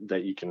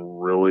that you can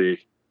really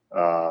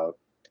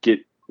get,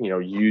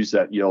 use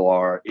that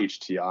ELR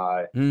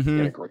HTI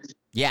integration.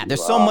 Yeah,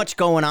 there's so much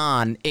going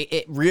on.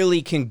 It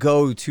really can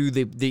go to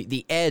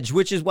the edge,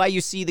 which is why you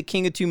see the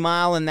King of 2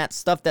 Mile and that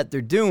stuff that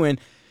they're doing.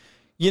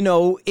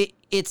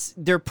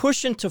 They're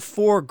pushing to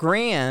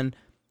 $4,000,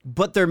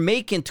 but they're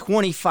making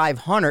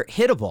 2,500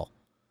 hittable.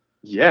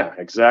 Yeah,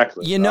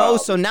 exactly.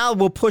 So now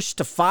we'll push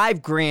to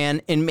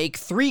 $5,000 and make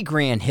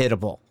 $3,000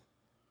 hittable.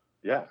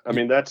 Yeah, I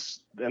mean,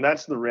 that's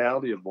the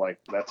reality of, like,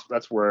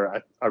 that's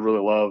where I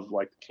really love,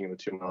 like, the King of the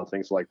 2 Mile,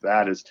 things like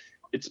that, is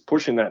it's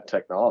pushing that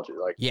technology.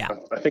 Like,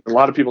 I think a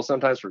lot of people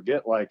sometimes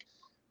forget, like,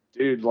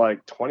 dude,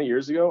 like, 20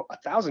 years ago,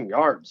 1,000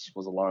 yards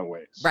was a long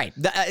ways. Right.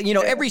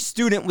 Every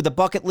student with a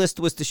bucket list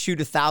was to shoot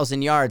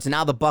 1,000 yards. And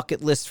now the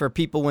bucket list for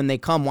people when they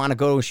come want to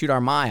go shoot our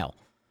mile.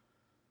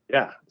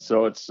 Yeah,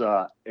 so it's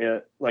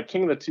like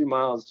King of the 2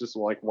 Mile is just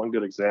like one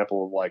good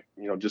example of like,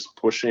 just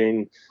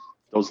pushing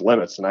those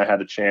limits. And I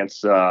had a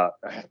chance,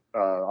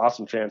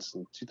 awesome chance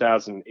in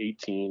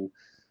 2018.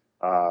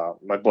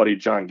 My buddy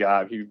John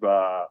Gabb, he's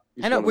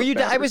I know. one of Were the you? I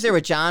was founders. there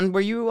with John.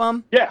 Were you?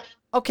 Yeah,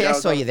 Okay, yeah, I I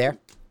was saw you there.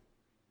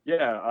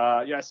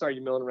 yeah, I saw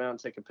you milling around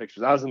taking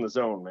pictures. I was in the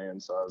zone, man.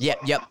 So I was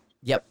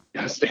Yep.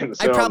 gotta stay in the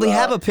I zone. probably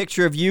have a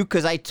picture of you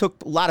because I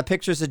took a lot of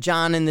pictures of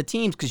John and the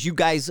teams because you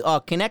guys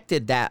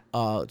connected that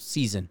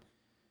season.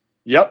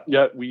 Yep.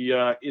 We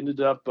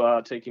ended up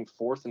taking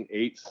 4th and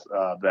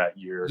 8th that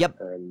year. Yep.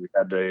 And we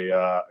had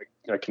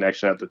a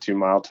connection at the 2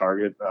 mile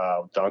target,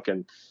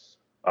 Duncan.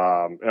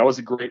 And it was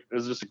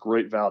just a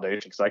great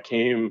validation because I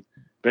came,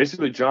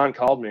 basically John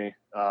called me,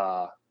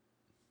 and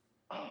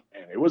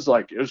it was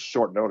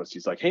short notice.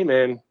 He's like, hey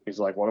man, he's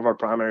like, one of our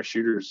primary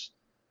shooters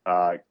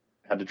had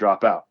to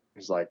drop out.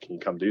 He's like, can you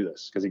come do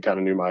this? Because he kind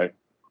of knew my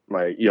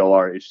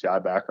ELR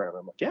HCI background.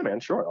 I'm like, yeah, man,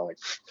 sure. I'm like,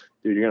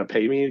 dude, you're gonna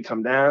pay me to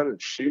come down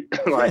and shoot?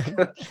 I'm like,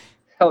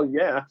 hell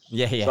yeah.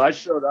 Yeah. So I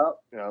showed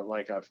up.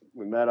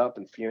 We met up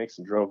in Phoenix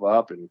and drove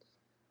up, and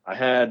I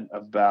had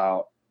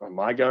about on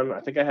my gun. I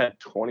think I had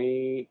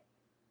 20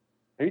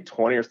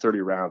 or 30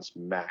 rounds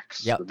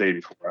max the day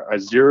before. I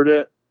zeroed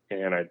it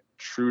and I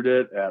trued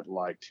it at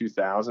like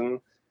 2,000,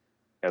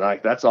 and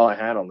that's all I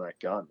had on that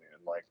gun, man.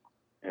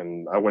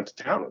 And I went to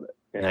town with it.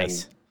 And,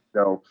 nice.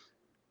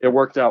 It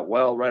worked out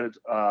well. Right.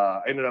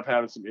 I ended up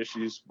having some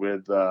issues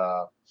with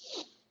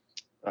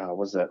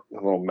what's that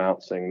little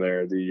mount thing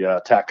there?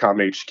 The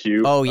TACCOM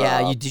HQ. Oh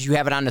yeah. Did you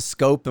have it on the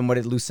scope and would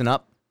it loosen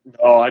up?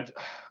 Oh,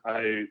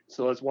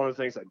 so that's one of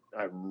the things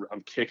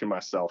I'm kicking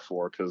myself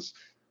for because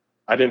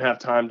I didn't have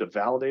time to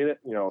validate it.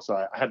 So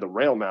I had the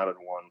rail mounted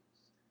one,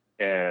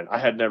 and I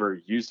had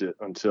never used it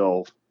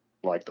until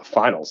like the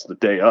finals, the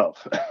day of.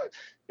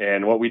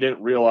 And what we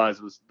didn't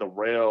realize was the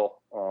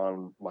rail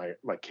on my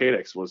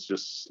Cadex was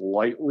just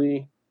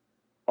slightly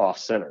off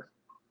center.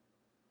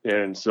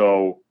 And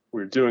so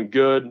we were doing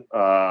good.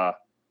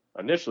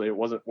 Initially it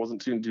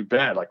wasn't too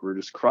bad. Like we were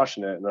just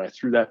crushing it. And then I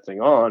threw that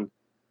thing on.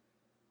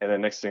 And then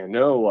next thing I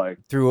know, like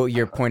threw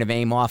your point of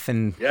aim off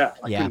and I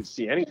couldn't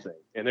see anything.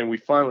 And then we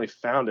finally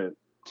found it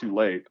too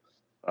late.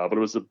 But it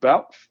was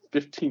about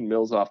 15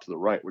 mils off to the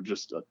right with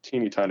just a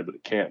teeny tiny bit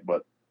of cant.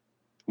 But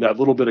that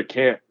little bit of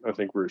cant, I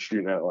think we were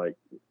shooting at like,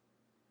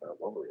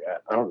 what were we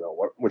at? I don't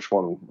know which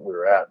one we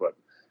were at, but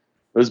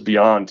it was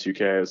beyond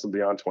 2K. It was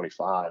beyond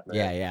 25. Man.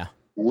 Yeah.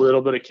 A little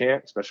bit of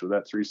cant, especially with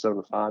that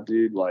 375,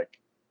 dude. Like,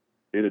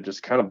 it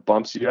just kind of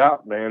bumps you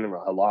out, man. And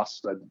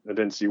I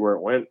didn't see where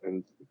it went,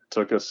 and it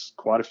took us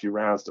quite a few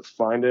rounds to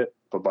find it.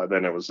 But by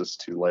then it was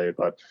just too late.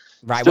 But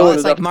right, well,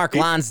 it's like Mark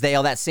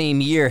Lonsdale that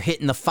same year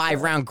hitting the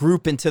 5-round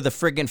group into the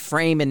friggin'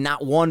 frame, and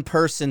not one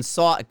person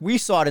saw it. We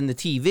saw it in the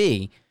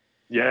TV.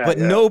 But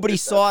nobody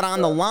saw it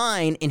on the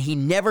line, and he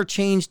never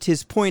changed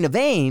his point of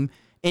aim,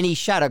 and he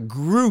shot a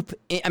group.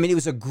 I mean, it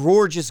was a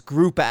gorgeous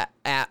group at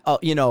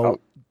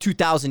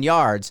 2,000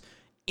 yards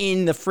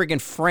in the friggin'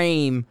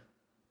 frame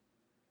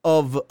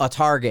of a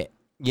target,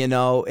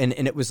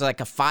 and it was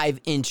like a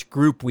 5-inch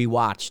group we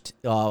watched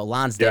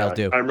Lonsdale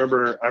do. I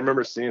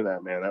remember seeing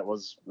that, man. That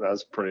was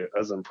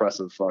an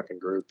impressive fucking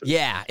group.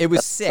 Yeah, it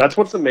was sick. That's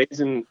what's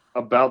amazing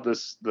about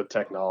the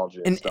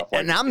technology and stuff.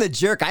 And I'm the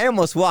jerk. I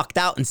almost walked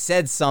out and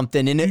said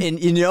something, and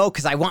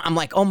because I'm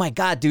like, oh my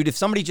God, dude, if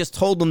somebody just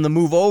told him to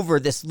move over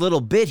this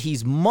little bit,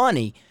 he's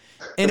money.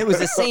 And it was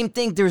the same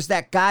thing. There's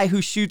that guy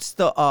who shoots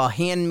the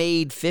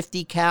handmade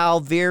 50 cal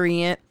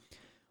variant.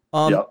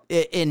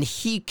 And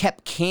he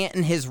kept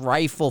canting his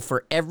rifle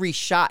for every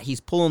shot. He's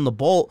pulling the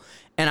bolt,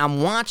 and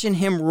I'm watching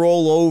him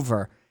roll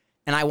over.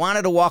 And I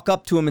wanted to walk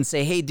up to him and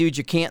say, "Hey, dude,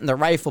 you're canting the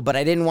rifle," but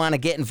I didn't want to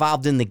get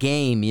involved in the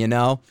game,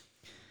 Yeah,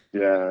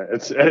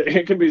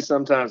 it can be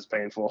sometimes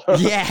painful.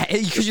 Yeah,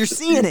 because you're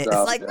seeing it. It's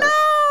like,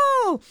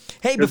 no.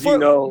 Hey, before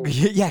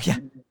yeah.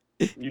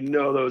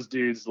 Those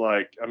dudes.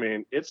 Like, I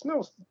mean, it's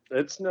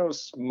no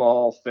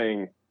small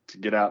thing to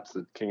get out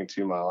to the King of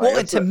 2 Mile. Well,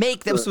 and to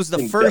make this was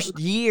the first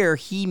year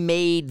he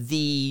made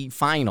the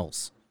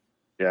finals.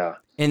 Yeah.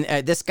 And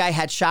this guy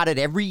had shot it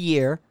every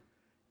year.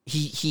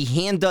 He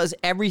hand does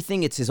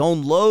everything. It's his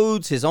own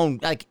loads, his own,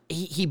 like,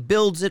 he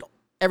builds it,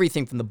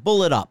 everything from the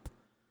bullet up.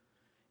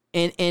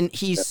 And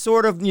he's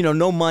sort of,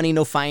 no money,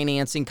 no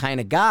financing kind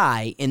of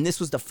guy. And this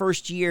was the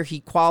first year he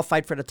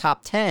qualified for the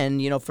top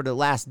 10, for the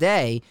last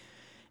day.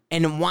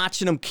 And I'm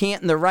watching him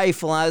canting the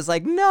rifle, I was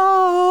like,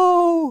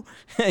 no.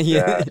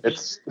 Yeah,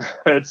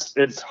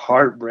 it's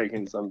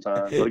heartbreaking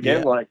sometimes. But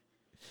again,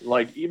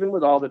 like even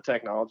with all the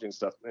technology and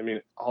stuff, I mean,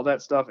 all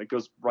that stuff, it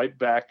goes right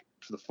back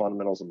to the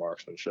fundamentals of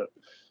marksmanship.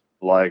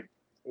 Like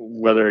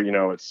whether,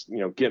 it's,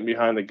 getting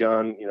behind the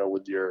gun,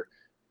 with your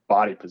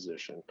body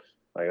position.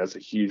 Like that's a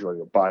huge one,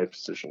 your body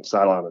position,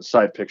 sideline and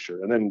side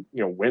picture. And then,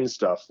 wind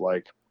stuff,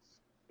 like,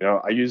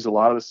 I use a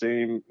lot of the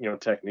same,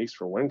 techniques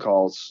for wind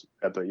calls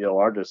at the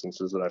ELR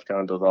distances that I've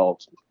kind of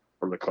developed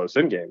for the close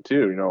in game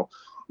too.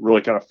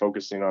 Really kind of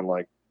focusing on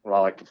like what I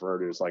like to refer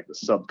to as like the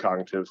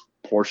subcognitive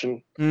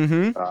portion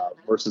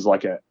versus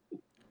like a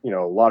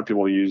lot of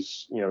people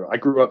use, I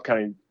grew up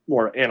kind of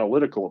more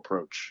analytical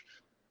approach.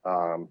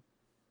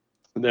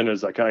 And then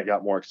as I kind of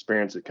got more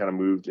experience, it kind of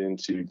moved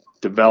into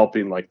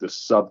developing like this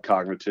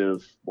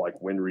subcognitive, like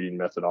wind reading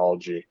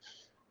methodology.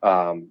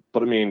 But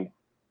I mean,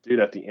 dude,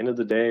 at the end of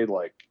the day,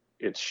 like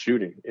it's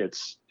shooting,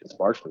 it's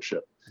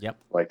marksmanship. Yep.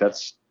 Like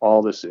that's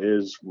all this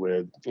is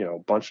with, you know, a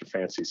bunch of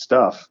fancy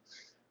stuff,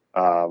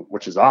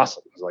 which is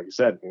awesome. Like you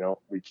said, you know,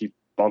 we keep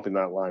bumping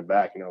that line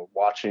back, you know,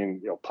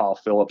 watching, you know, Paul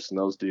Phillips and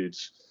those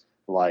dudes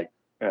like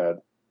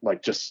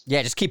just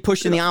keep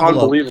pushing the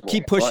envelope. Unbelievable.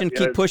 Keep pushing,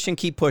 Like,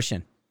 keep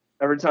pushing.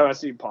 Every time I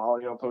see Paul,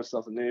 you know, post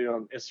something new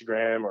on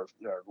Instagram or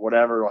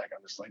whatever, like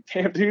I'm just like,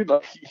 damn, dude,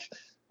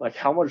 like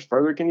how much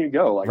further can you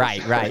go? Like,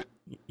 right.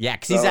 Yeah,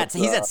 because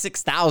he's at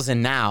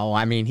 6,000 now.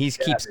 I mean,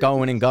 keeps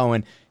going and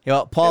going. You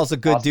know, Paul's a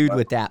good awesome, dude man.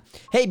 with that.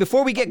 Hey,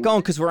 before we get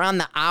going, because we're on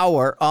the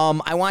hour,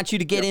 I want you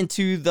to get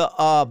into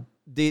the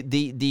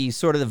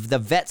sort of the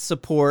vet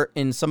support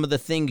and some of the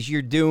things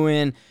you're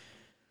doing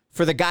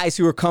for the guys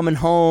who are coming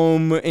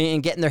home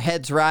and getting their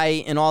heads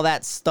right and all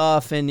that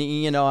stuff. And,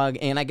 you know,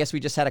 and I guess we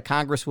just had a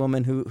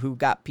congresswoman who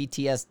got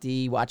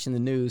PTSD watching the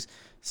news.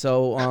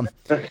 So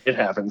it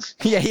happens.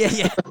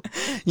 Yeah.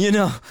 You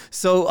know,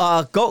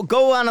 so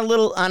go on a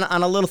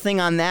little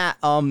thing on that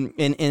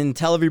and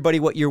tell everybody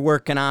what you're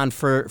working on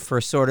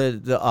for sort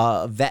of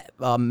the vet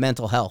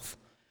mental health.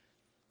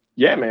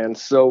 Yeah, man.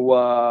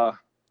 So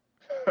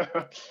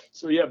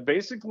yeah,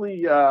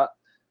 basically I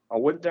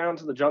went down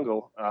to the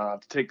jungle to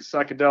take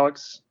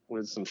psychedelics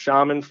with some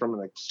shaman from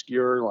an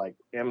obscure like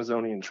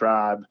Amazonian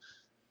tribe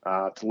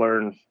to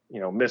learn, you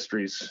know,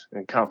 mysteries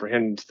and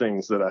comprehend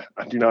things that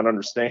I do not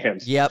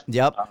understand.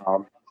 Yep.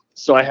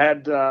 So I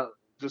had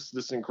just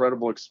this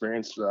incredible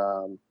experience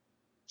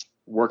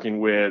working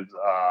with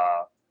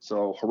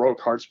so Heroic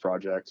Hearts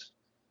Project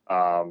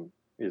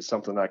is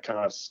something I kind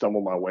of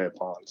stumbled my way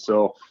upon.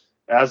 So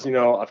as you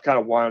know, I've kind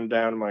of wound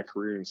down in my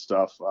career and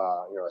stuff.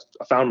 You know,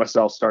 I found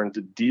myself starting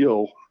to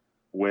deal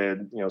with,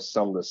 you know,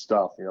 some of this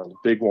stuff, you know, the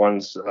big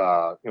ones, you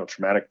know,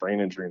 traumatic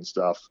brain injury and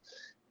stuff.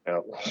 You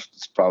know,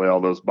 it's probably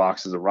all those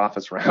boxes of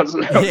rockets rounds.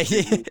 You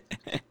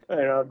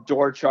know,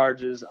 door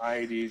charges,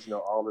 IEDs, you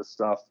know, all this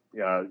stuff.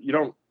 Yeah, you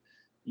don't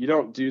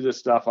do this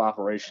stuff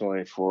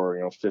operationally for,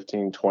 you know,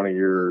 15, 20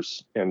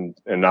 years and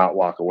not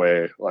walk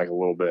away like a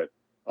little bit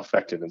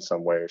affected in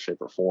some way, shape,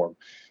 or form.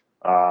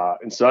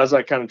 And so as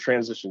I kind of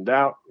transitioned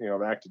out, you know,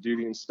 back to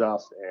duty and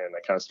stuff, and I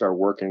kind of started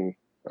working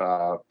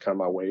kind of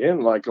my way in,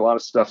 like a lot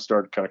of stuff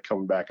started kind of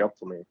coming back up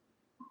for me.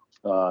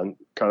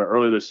 Kind of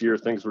early this year,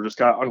 things were just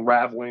kind of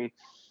unraveling.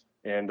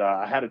 And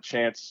I had a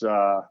chance,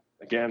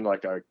 again,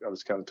 like I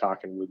was kind of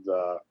talking with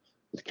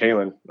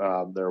Kalen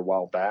there a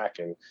while back,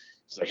 and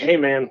he's like, hey,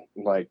 man,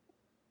 like,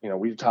 you know,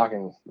 we were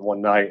talking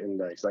one night,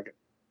 and he's like,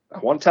 I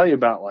want to tell you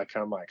about like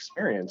kind of my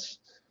experience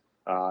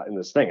in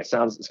this thing. It's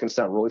going to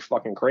sound really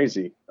fucking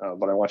crazy,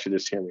 but I want you to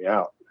just hear me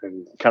out.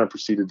 And kind of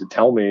proceeded to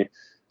tell me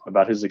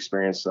about his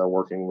experience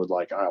working with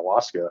like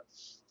ayahuasca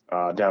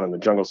down in the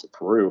jungles of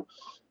Peru.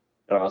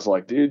 And I was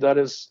like, dude, that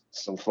is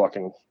some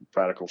fucking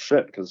radical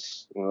shit.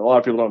 Because, you know, a lot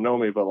of people don't know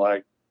me, but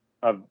like,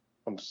 I'm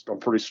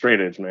pretty straight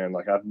edge, man.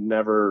 Like, I've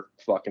never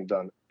fucking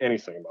done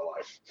anything in my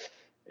life.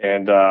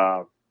 And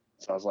so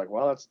I was like,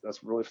 well,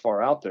 that's really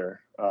far out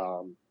there.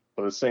 But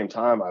at the same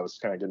time, I was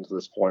kind of getting to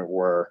this point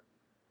where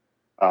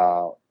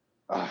I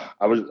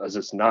was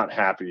just not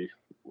happy,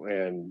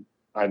 and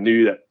I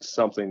knew that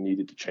something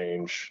needed to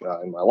change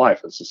in my life.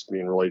 I was just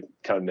being really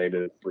kind of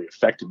negatively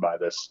affected by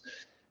this.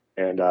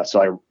 And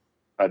so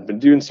I'd been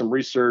doing some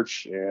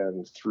research,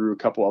 and through a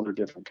couple other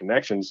different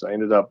connections, I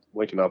ended up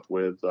linking up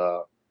with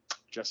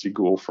Jesse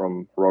Gould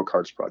from Heroic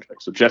Hearts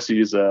Project. So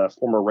Jesse is a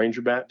former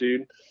Ranger Bat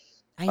dude.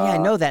 Yeah, I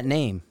know that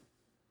name.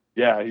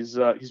 Yeah,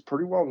 he's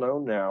pretty well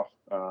known now.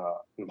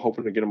 I'm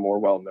hoping to get him more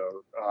well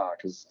known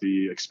because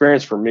the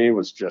experience for me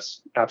was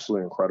just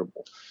absolutely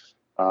incredible.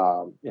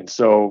 And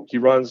so he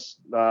runs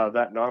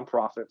that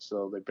nonprofit.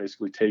 So they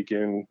basically take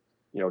in,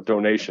 you know,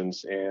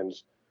 donations, and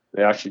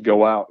they actually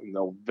go out and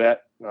they'll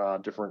vet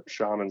different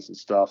shamans and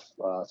stuff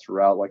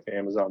throughout like the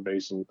Amazon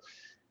basin.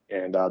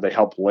 And they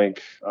help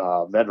link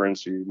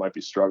veterans who might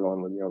be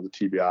struggling with, you know, the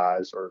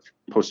TBIs or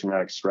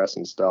post-traumatic stress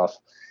and stuff.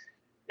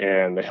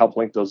 And they help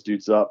link those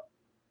dudes up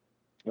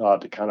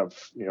to kind of,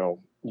 you know,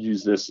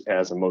 use this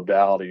as a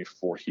modality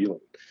for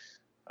healing.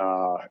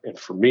 And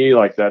for me,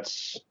 like,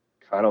 that's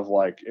kind of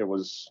like, it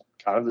was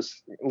kind of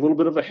this a little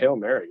bit of a Hail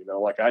Mary, you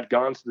know, like I'd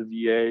gone to the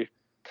VA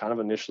kind of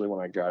initially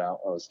when I got out.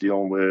 I was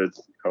dealing with,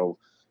 you know,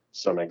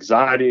 some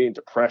anxiety,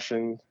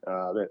 depression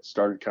that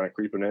started kind of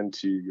creeping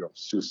into, you know,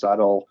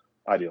 suicidal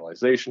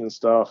idealization and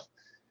stuff.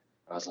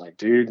 I was like,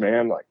 dude,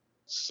 man, like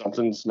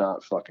something's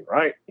not fucking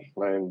right.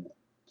 And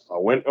I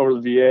went over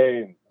to the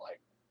VA, and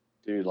like,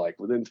 dude, like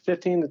within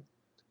 20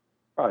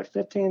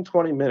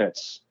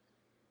 minutes,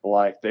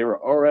 like they were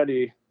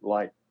already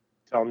like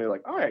telling me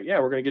like, all right, yeah,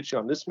 we're going to get you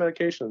on this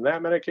medication and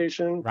that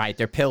medication. Right.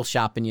 They're pill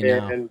shopping you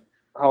now. And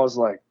I was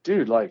like,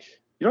 dude, like,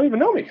 you don't even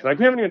know me. Like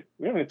we haven't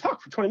even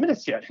talked for 20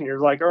 minutes yet. And you're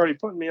like already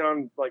putting me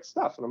on like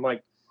stuff. And I'm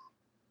like,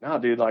 nah,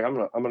 dude, like I'm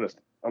going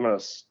to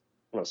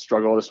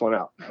struggle this one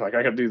out. Like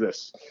I got to do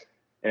this.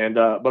 And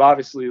but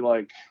obviously,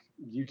 like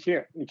you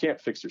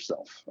can't fix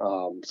yourself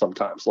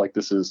sometimes. Like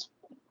this is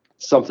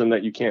something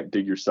that you can't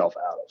dig yourself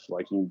out of.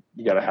 Like you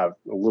got to have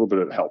a little bit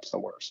of help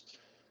somewhere.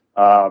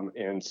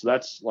 And so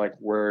that's like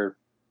where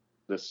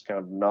this kind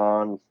of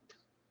non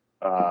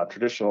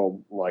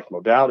traditional like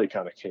modality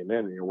kind of came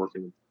in, and you're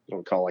working,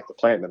 we call like the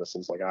plant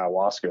medicines like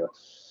ayahuasca.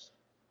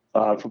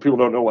 For people who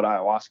don't know what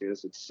ayahuasca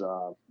is, it's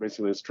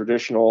basically this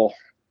traditional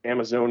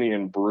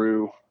Amazonian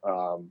brew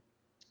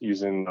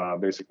using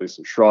basically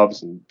some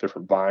shrubs and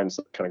different vines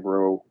that kind of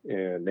grow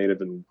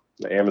native in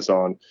the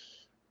Amazon,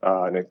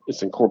 and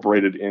it's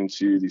incorporated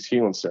into these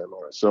healing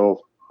ceremonies.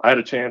 So I had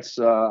a chance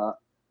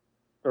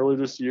early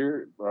this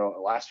year,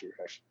 last year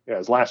actually, yeah, it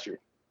was last year.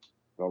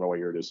 I don't know what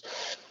year it is.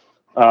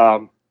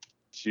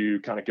 To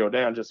kind of go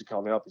down. Jesse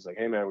called me up. He's like,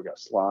 "Hey man, we got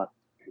a slot,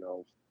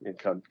 and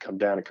come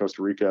down to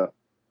Costa Rica,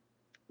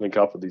 link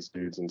up with these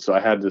dudes." And so I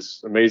had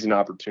this amazing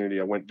opportunity.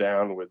 I went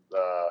down with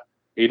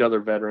 8 other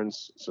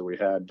veterans. So we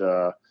had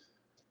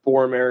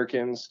 4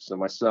 Americans, so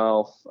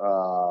myself,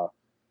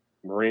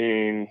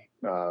 Marine,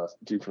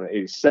 dude from the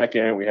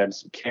 82nd. We had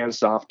some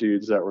CANSOF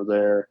dudes that were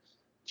there,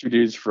 2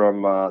 dudes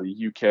from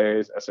the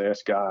UK,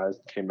 SAS guys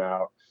came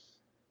out.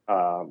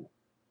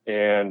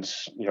 And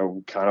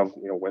kind of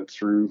went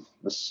through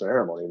the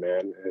ceremony,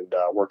 man, and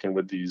working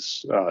with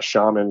these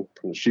shaman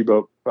from the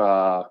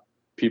Shibo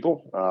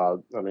people.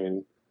 I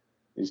mean,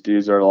 these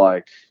dudes are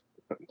like,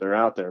 they're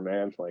out there,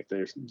 man. Like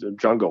they're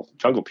jungle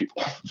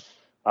people.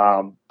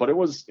 But it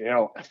was,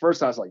 at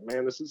first I was like,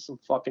 man, this is some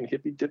fucking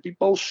hippy dippy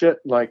bullshit.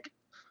 Like,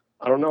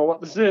 I don't know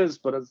what this is,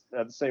 but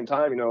at the same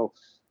time,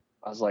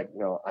 I was like,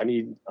 I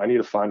need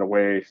to find a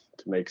way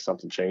to make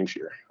something change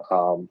here.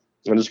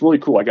 And it's really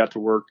cool. I got to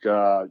work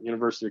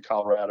University of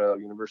Colorado,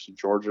 University of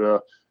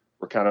Georgia.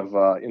 We're kind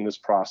of in this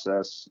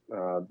process,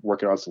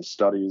 working on some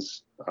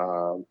studies.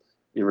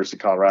 University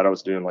of Colorado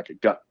was doing like a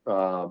gut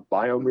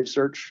biome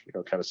research,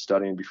 kind of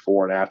studying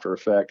before and after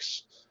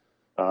effects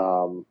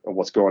of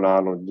what's going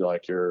on with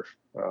like your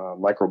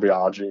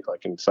microbiology,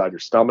 like inside your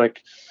stomach.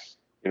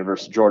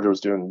 University of Georgia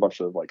was doing a bunch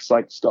of like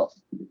psych stuff.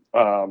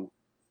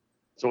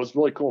 So it's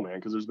really cool, man,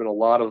 because there's been a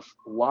lot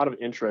of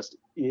interest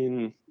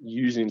in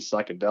using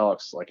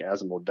psychedelics like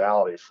as a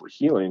modality for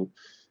healing,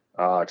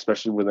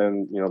 especially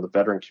within the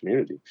veteran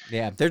community.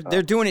 Yeah,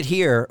 they're doing it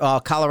here,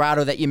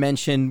 Colorado that you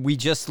mentioned. We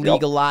just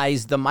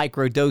legalized the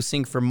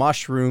microdosing for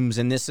mushrooms,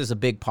 and this is a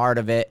big part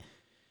of it.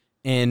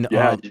 And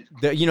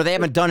they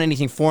haven't done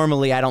anything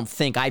formally. I don't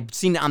think I've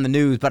seen it on the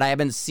news, but I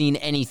haven't seen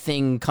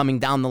anything coming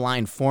down the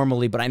line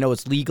formally. But I know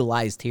it's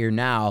legalized here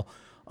now.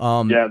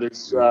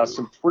 There's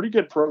some pretty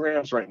good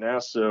programs right now.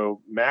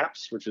 So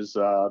MAPS, which is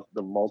the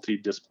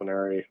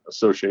Multidisciplinary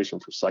Association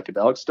for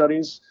Psychedelic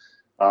Studies,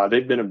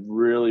 they've been a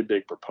really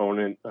big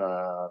proponent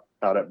out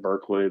at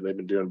Berkeley. They've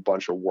been doing a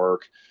bunch of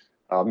work.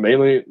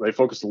 Mainly, they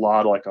focus a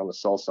lot like on the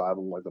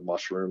psilocybin, like the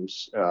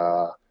mushrooms.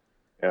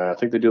 And I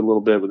think they do a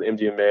little bit with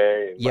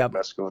MDMA and like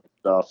mescaline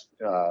stuff.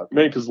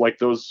 Mainly because like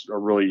those are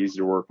really easy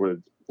to work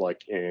with,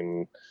 like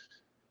in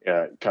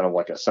kind of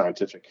like a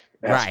scientific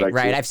aspect.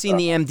 Right. I've seen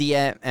the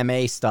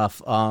MDMA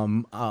stuff.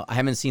 I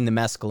haven't seen the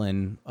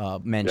mescaline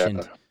mentioned.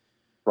 Yeah.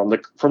 From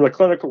the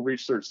clinical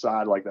research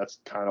side, like that's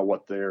kind of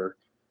what they're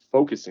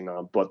focusing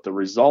on. But the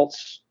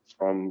results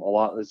from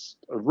it's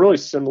a really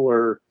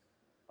similar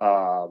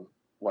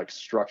like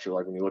structure.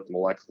 Like when you look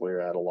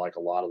molecularly at like a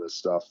lot of this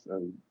stuff,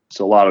 and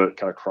so a lot of it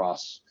kind of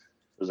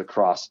there's a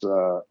cross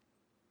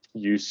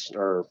use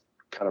or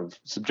kind of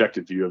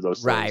subjective view of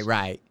those things.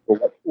 Right.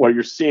 What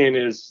you're seeing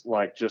is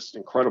like just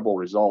incredible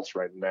results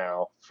right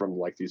now from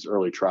like these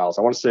early trials.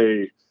 I want to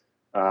say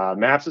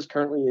MAPS is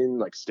currently in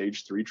like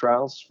stage 3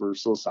 trials for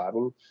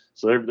psilocybin.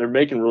 So they're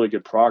making really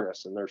good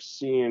progress, and they're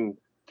seeing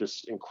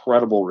just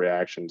incredible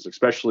reactions,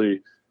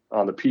 especially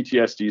on the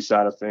PTSD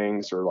side of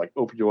things or like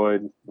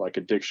opioid like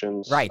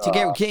addictions. Right.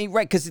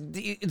 Because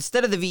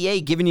instead of the VA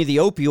giving you the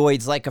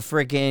opioids like a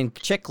friggin'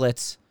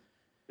 chiclets,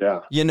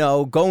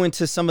 going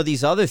to some of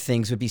these other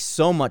things would be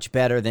so much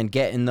better than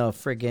getting the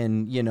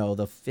friggin',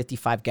 the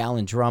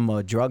 55-gallon drum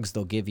of drugs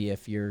they'll give you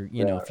if you're, if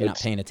you're not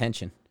paying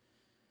attention.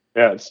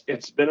 Yeah,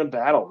 it's been a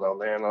battle though,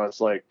 man.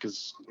 It's like,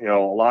 because a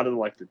lot of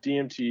like the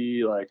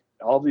DMT, like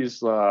all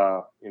these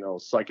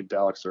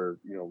psychedelics are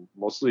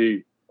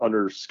mostly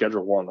under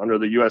Schedule 1 under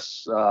the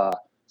U.S.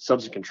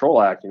 Substance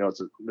Control Act.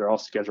 They're all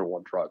Schedule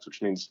 1 drugs,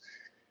 which means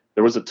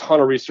there was a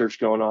ton of research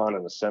going on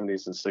in the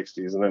 70s and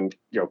 60s, and then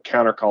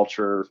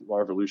counterculture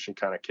revolution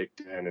kind of kicked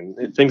in,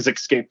 and things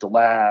escaped the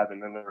lab,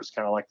 and then there was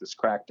kind of like this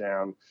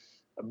crackdown.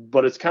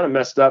 But it's kind of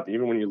messed up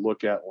even when you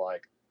look at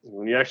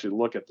when you actually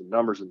look at the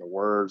numbers and the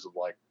words of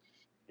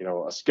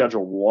a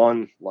Schedule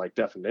 1 like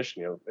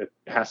definition. It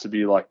has to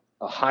be like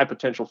a high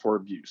potential for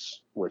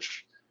abuse,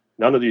 which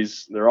none of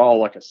these, they're all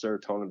like a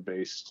serotonin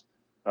based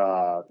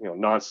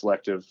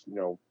non-selective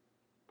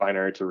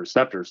binary to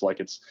receptors. Like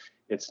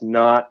it's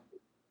not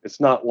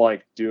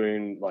like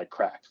doing like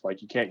crack.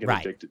 Like you can't get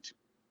addicted to.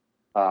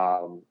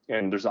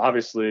 And there's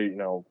obviously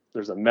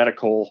there's a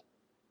medical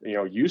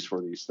use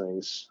for these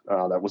things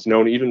that was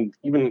known even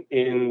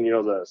in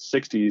the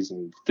 60s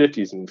and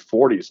 50s and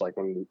 40s, like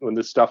when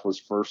this stuff was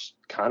first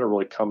kind of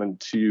really coming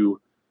to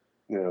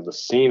the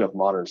scene of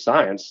modern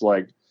science.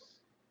 Like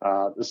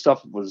this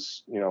stuff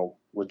was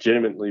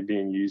legitimately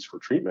being used for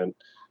treatment,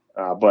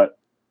 but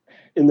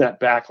in that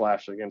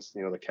backlash against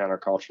the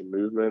counterculture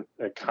movement,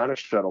 it kind of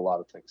shut a lot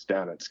of things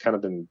down. It's kind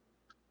of been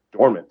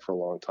dormant for a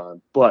long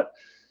time, but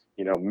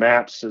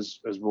MAPS has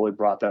really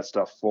brought that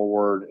stuff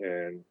forward,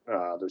 and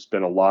there's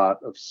been a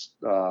lot of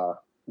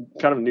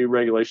kind of new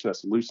regulation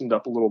that's loosened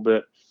up a little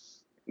bit,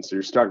 and so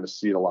you're starting to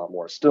see it a lot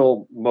more.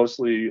 Still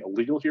mostly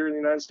illegal here in the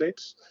United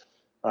States,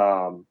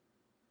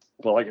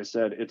 but like I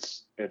said,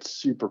 it's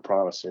super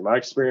promising. My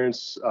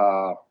experience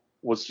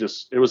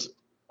was it was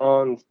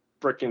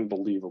unfreaking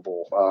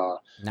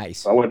believable.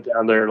 Nice. I went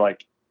down there,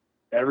 like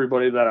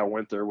everybody that I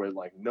went there with,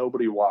 like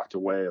nobody walked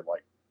away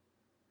like.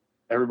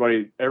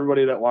 Everybody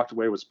that walked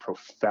away was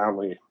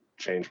profoundly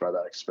changed by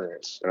that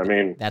experience. And I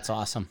mean, that's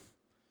awesome.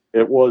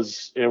 It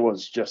was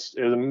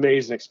an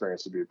amazing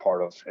experience to be a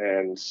part of.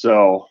 And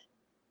so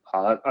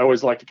I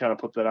always like to kind of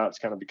put that out. It's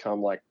kind of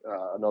become like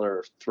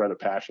another thread of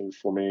passion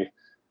for me,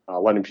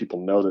 letting people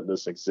know that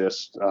this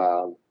exists.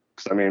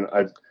 Because I mean,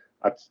 I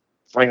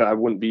frankly, I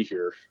wouldn't be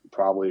here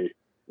probably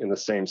in the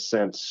same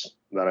sense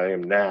that I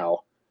am now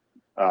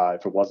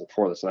if it wasn't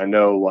for this. And I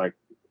know, like,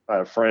 I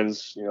have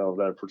friends,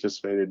 that have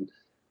participated,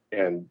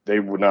 and they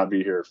would not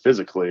be here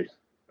physically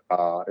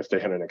if they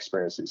hadn't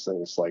experienced these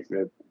things. Like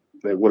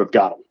they would have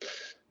got them.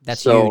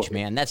 That's huge,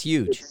 man. That's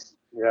huge.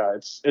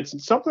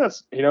 It's something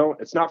that's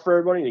it's not for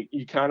everybody.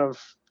 You kind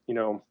of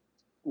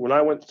when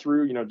I went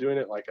through doing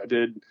it like I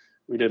did,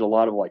 we did a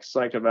lot of like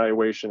psych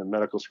evaluation and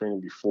medical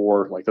screening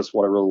before. Like that's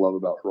what I really love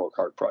about Heroic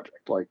Heart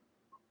Project. Like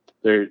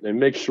they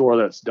make sure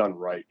that it's done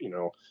right.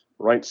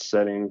 Right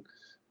setting,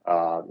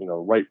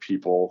 right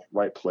people,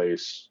 right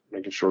place,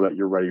 making sure that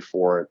you're ready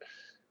for it.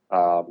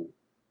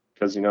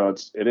 Because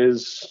it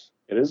is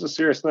a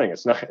serious thing.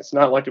 It's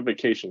not like a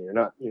vacation. You're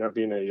not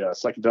being a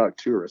psychedelic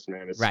tourist,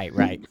 man. It's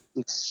right.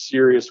 It's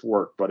serious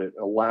work, but it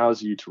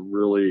allows you to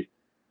really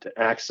to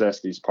access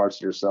these parts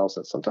of yourselves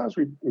that sometimes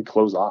we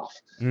close off.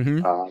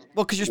 Mm-hmm. Well,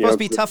 because you're supposed to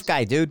be a tough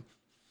guy, dude.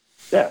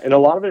 Yeah, and a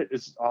lot of it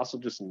is also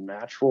just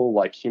natural,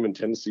 like human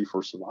tendency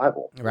for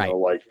survival. Right.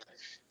 Like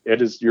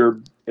it is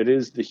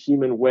the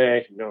human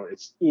way.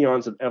 It's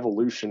eons of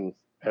evolution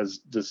has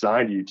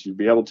designed you to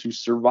be able to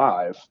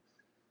survive.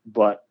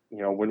 But,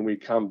 when we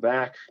come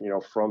back,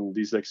 from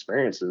these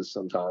experiences,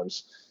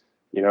 sometimes,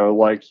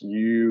 like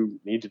you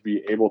need to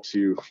be able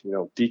to,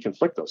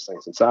 deconflict those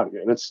things inside of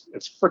you. And it's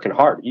freaking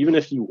hard, even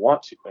if you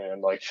want to,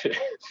 man. Like,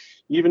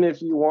 even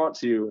if you want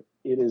to,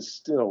 it is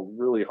still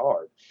really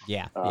hard.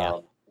 Yeah.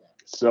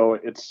 So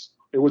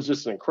it was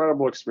just an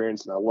incredible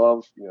experience. And I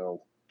love,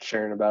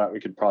 sharing about it. We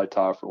could probably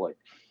talk for like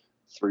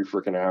 3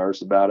 freaking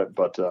hours about it.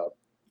 But,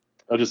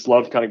 I just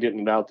love kind of getting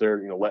it out there,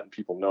 letting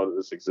people know that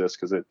this exists,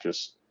 because it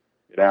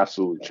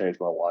absolutely changed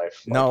my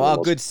life. No,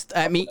 all good.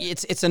 I mean,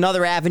 it's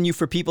another avenue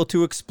for people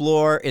to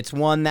explore. It's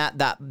one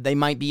that they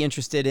might be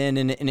interested in,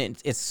 and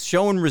it's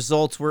showing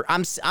results. Where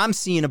I'm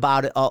seeing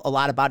about it a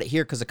lot about it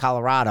here because of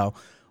Colorado.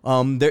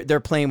 They're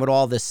playing with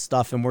all this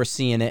stuff, and we're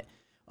seeing it.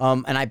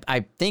 And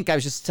I think I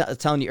was just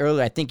telling you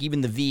earlier, I think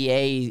even the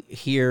VA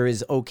here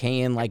is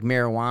okaying like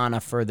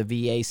marijuana for the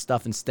VA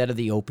stuff instead of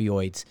the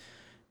opioids.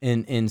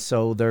 And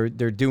so they're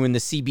doing the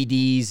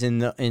CBDs in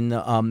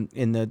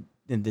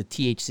the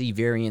THC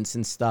variants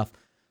and stuff.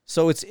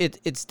 So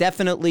it's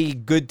definitely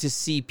good to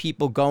see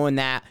people going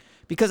that,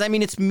 because I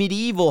mean, it's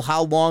medieval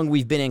how long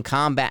we've been in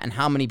combat and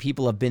how many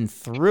people have been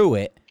through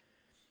it.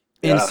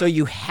 And so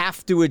you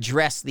have to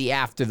address the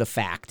after the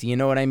fact, you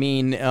know what I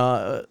mean?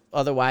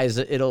 Otherwise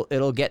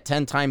it'll get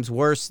 10 times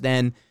worse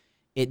than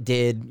it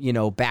did,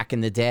 back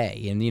in the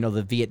day. And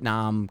the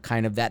Vietnam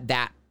kind of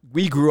that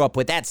we grew up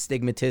with, that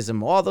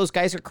stigmatism. All those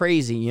guys are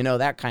crazy,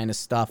 that kind of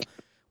stuff,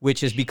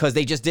 which is because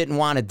they just didn't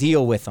want to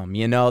deal with them.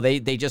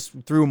 They just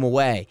threw them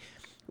away.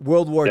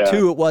 World War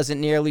II, it wasn't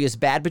nearly as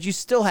bad, but you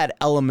still had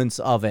elements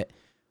of it.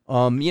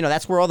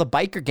 That's where all the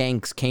biker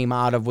gangs came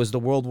out of, was the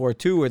World War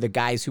II, or the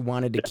guys who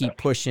wanted to keep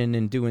pushing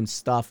and doing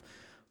stuff.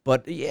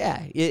 But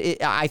yeah,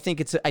 I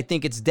think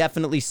it's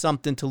definitely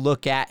something to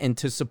look at, and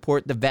to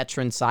support the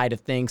veteran side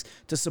of things,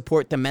 to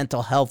support the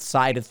mental health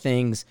side of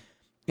things,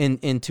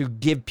 and to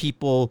give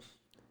people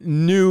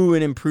new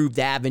and improved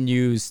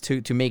avenues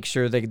to make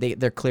sure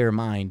they're clear of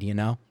mind,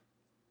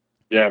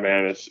 Yeah,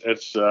 man,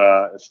 it's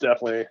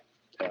definitely,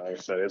 like I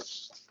said,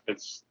 it's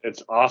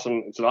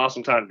awesome. It's an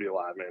awesome time to be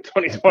alive, man.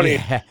 2020.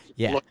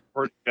 Yeah. Looking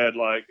pretty good.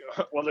 Like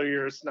whether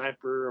you're a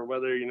sniper or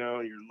whether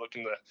you're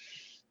looking to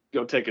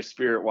go take a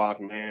spirit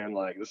walk, man.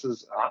 Like it's an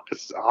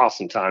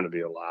awesome time to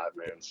be alive,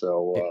 man.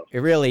 So it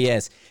really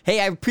is. Hey,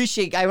 I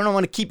don't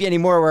want to keep you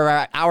anymore. We're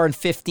at 1 hour and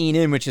 15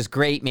 in, which is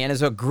great, man.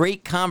 It's a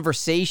great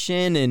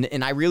conversation,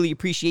 and I really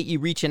appreciate you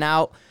reaching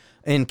out,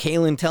 and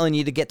Kaylin telling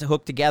you to get to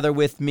hook together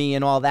with me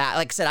and all that.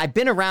 Like I said, I've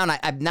been around.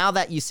 Now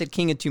that you said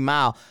King of 2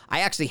 Mile, I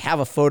actually have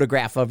a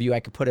photograph of you. I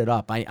could put it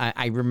up.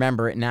 I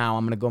remember it now.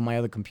 I'm going to go on my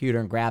other computer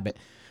and grab it.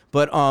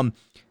 But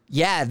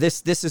Yeah,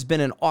 this has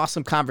been an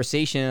awesome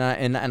conversation,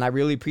 and I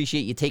really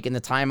appreciate you taking the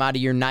time out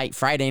of your night,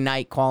 Friday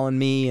night, calling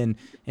me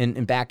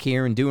and back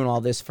here and doing all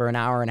this for an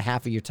hour and a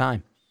half of your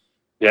time.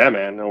 Yeah,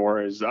 man, no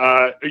worries.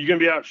 Are you gonna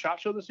be out at SHOT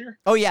Show this year?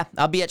 Oh yeah,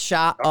 I'll be at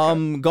SHOT.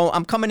 Okay.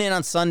 I'm coming in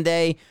on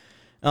Sunday.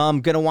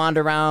 I'm gonna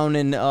wander around,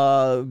 and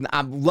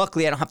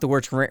luckily I don't have to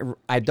work.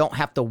 I don't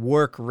have to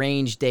work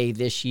range day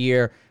this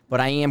year,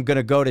 but I am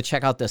gonna go to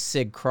check out the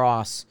SIG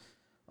Cross.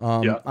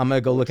 I'm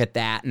gonna go look at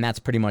that, and that's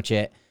pretty much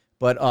it.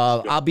 But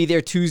I'll be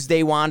there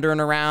Tuesday wandering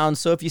around.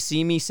 So if you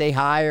see me, say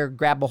hi or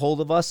grab a hold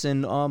of us,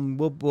 and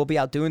we'll be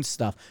out doing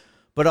stuff.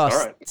 But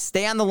right.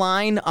 Stay on the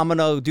line. I'm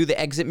gonna do the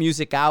exit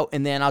music out,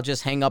 and then I'll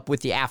just hang up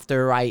with you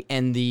after I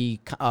end the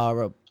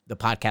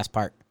podcast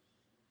part.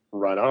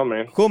 Right on,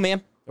 man. Cool,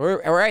 man. All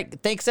right.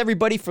 Thanks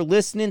everybody for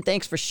listening.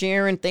 Thanks for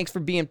sharing. Thanks for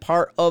being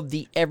part of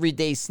the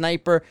Everyday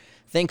Sniper.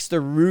 Thanks to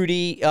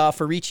Rudy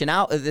for reaching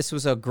out. This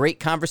was a great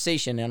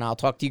conversation, and I'll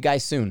talk to you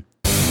guys soon.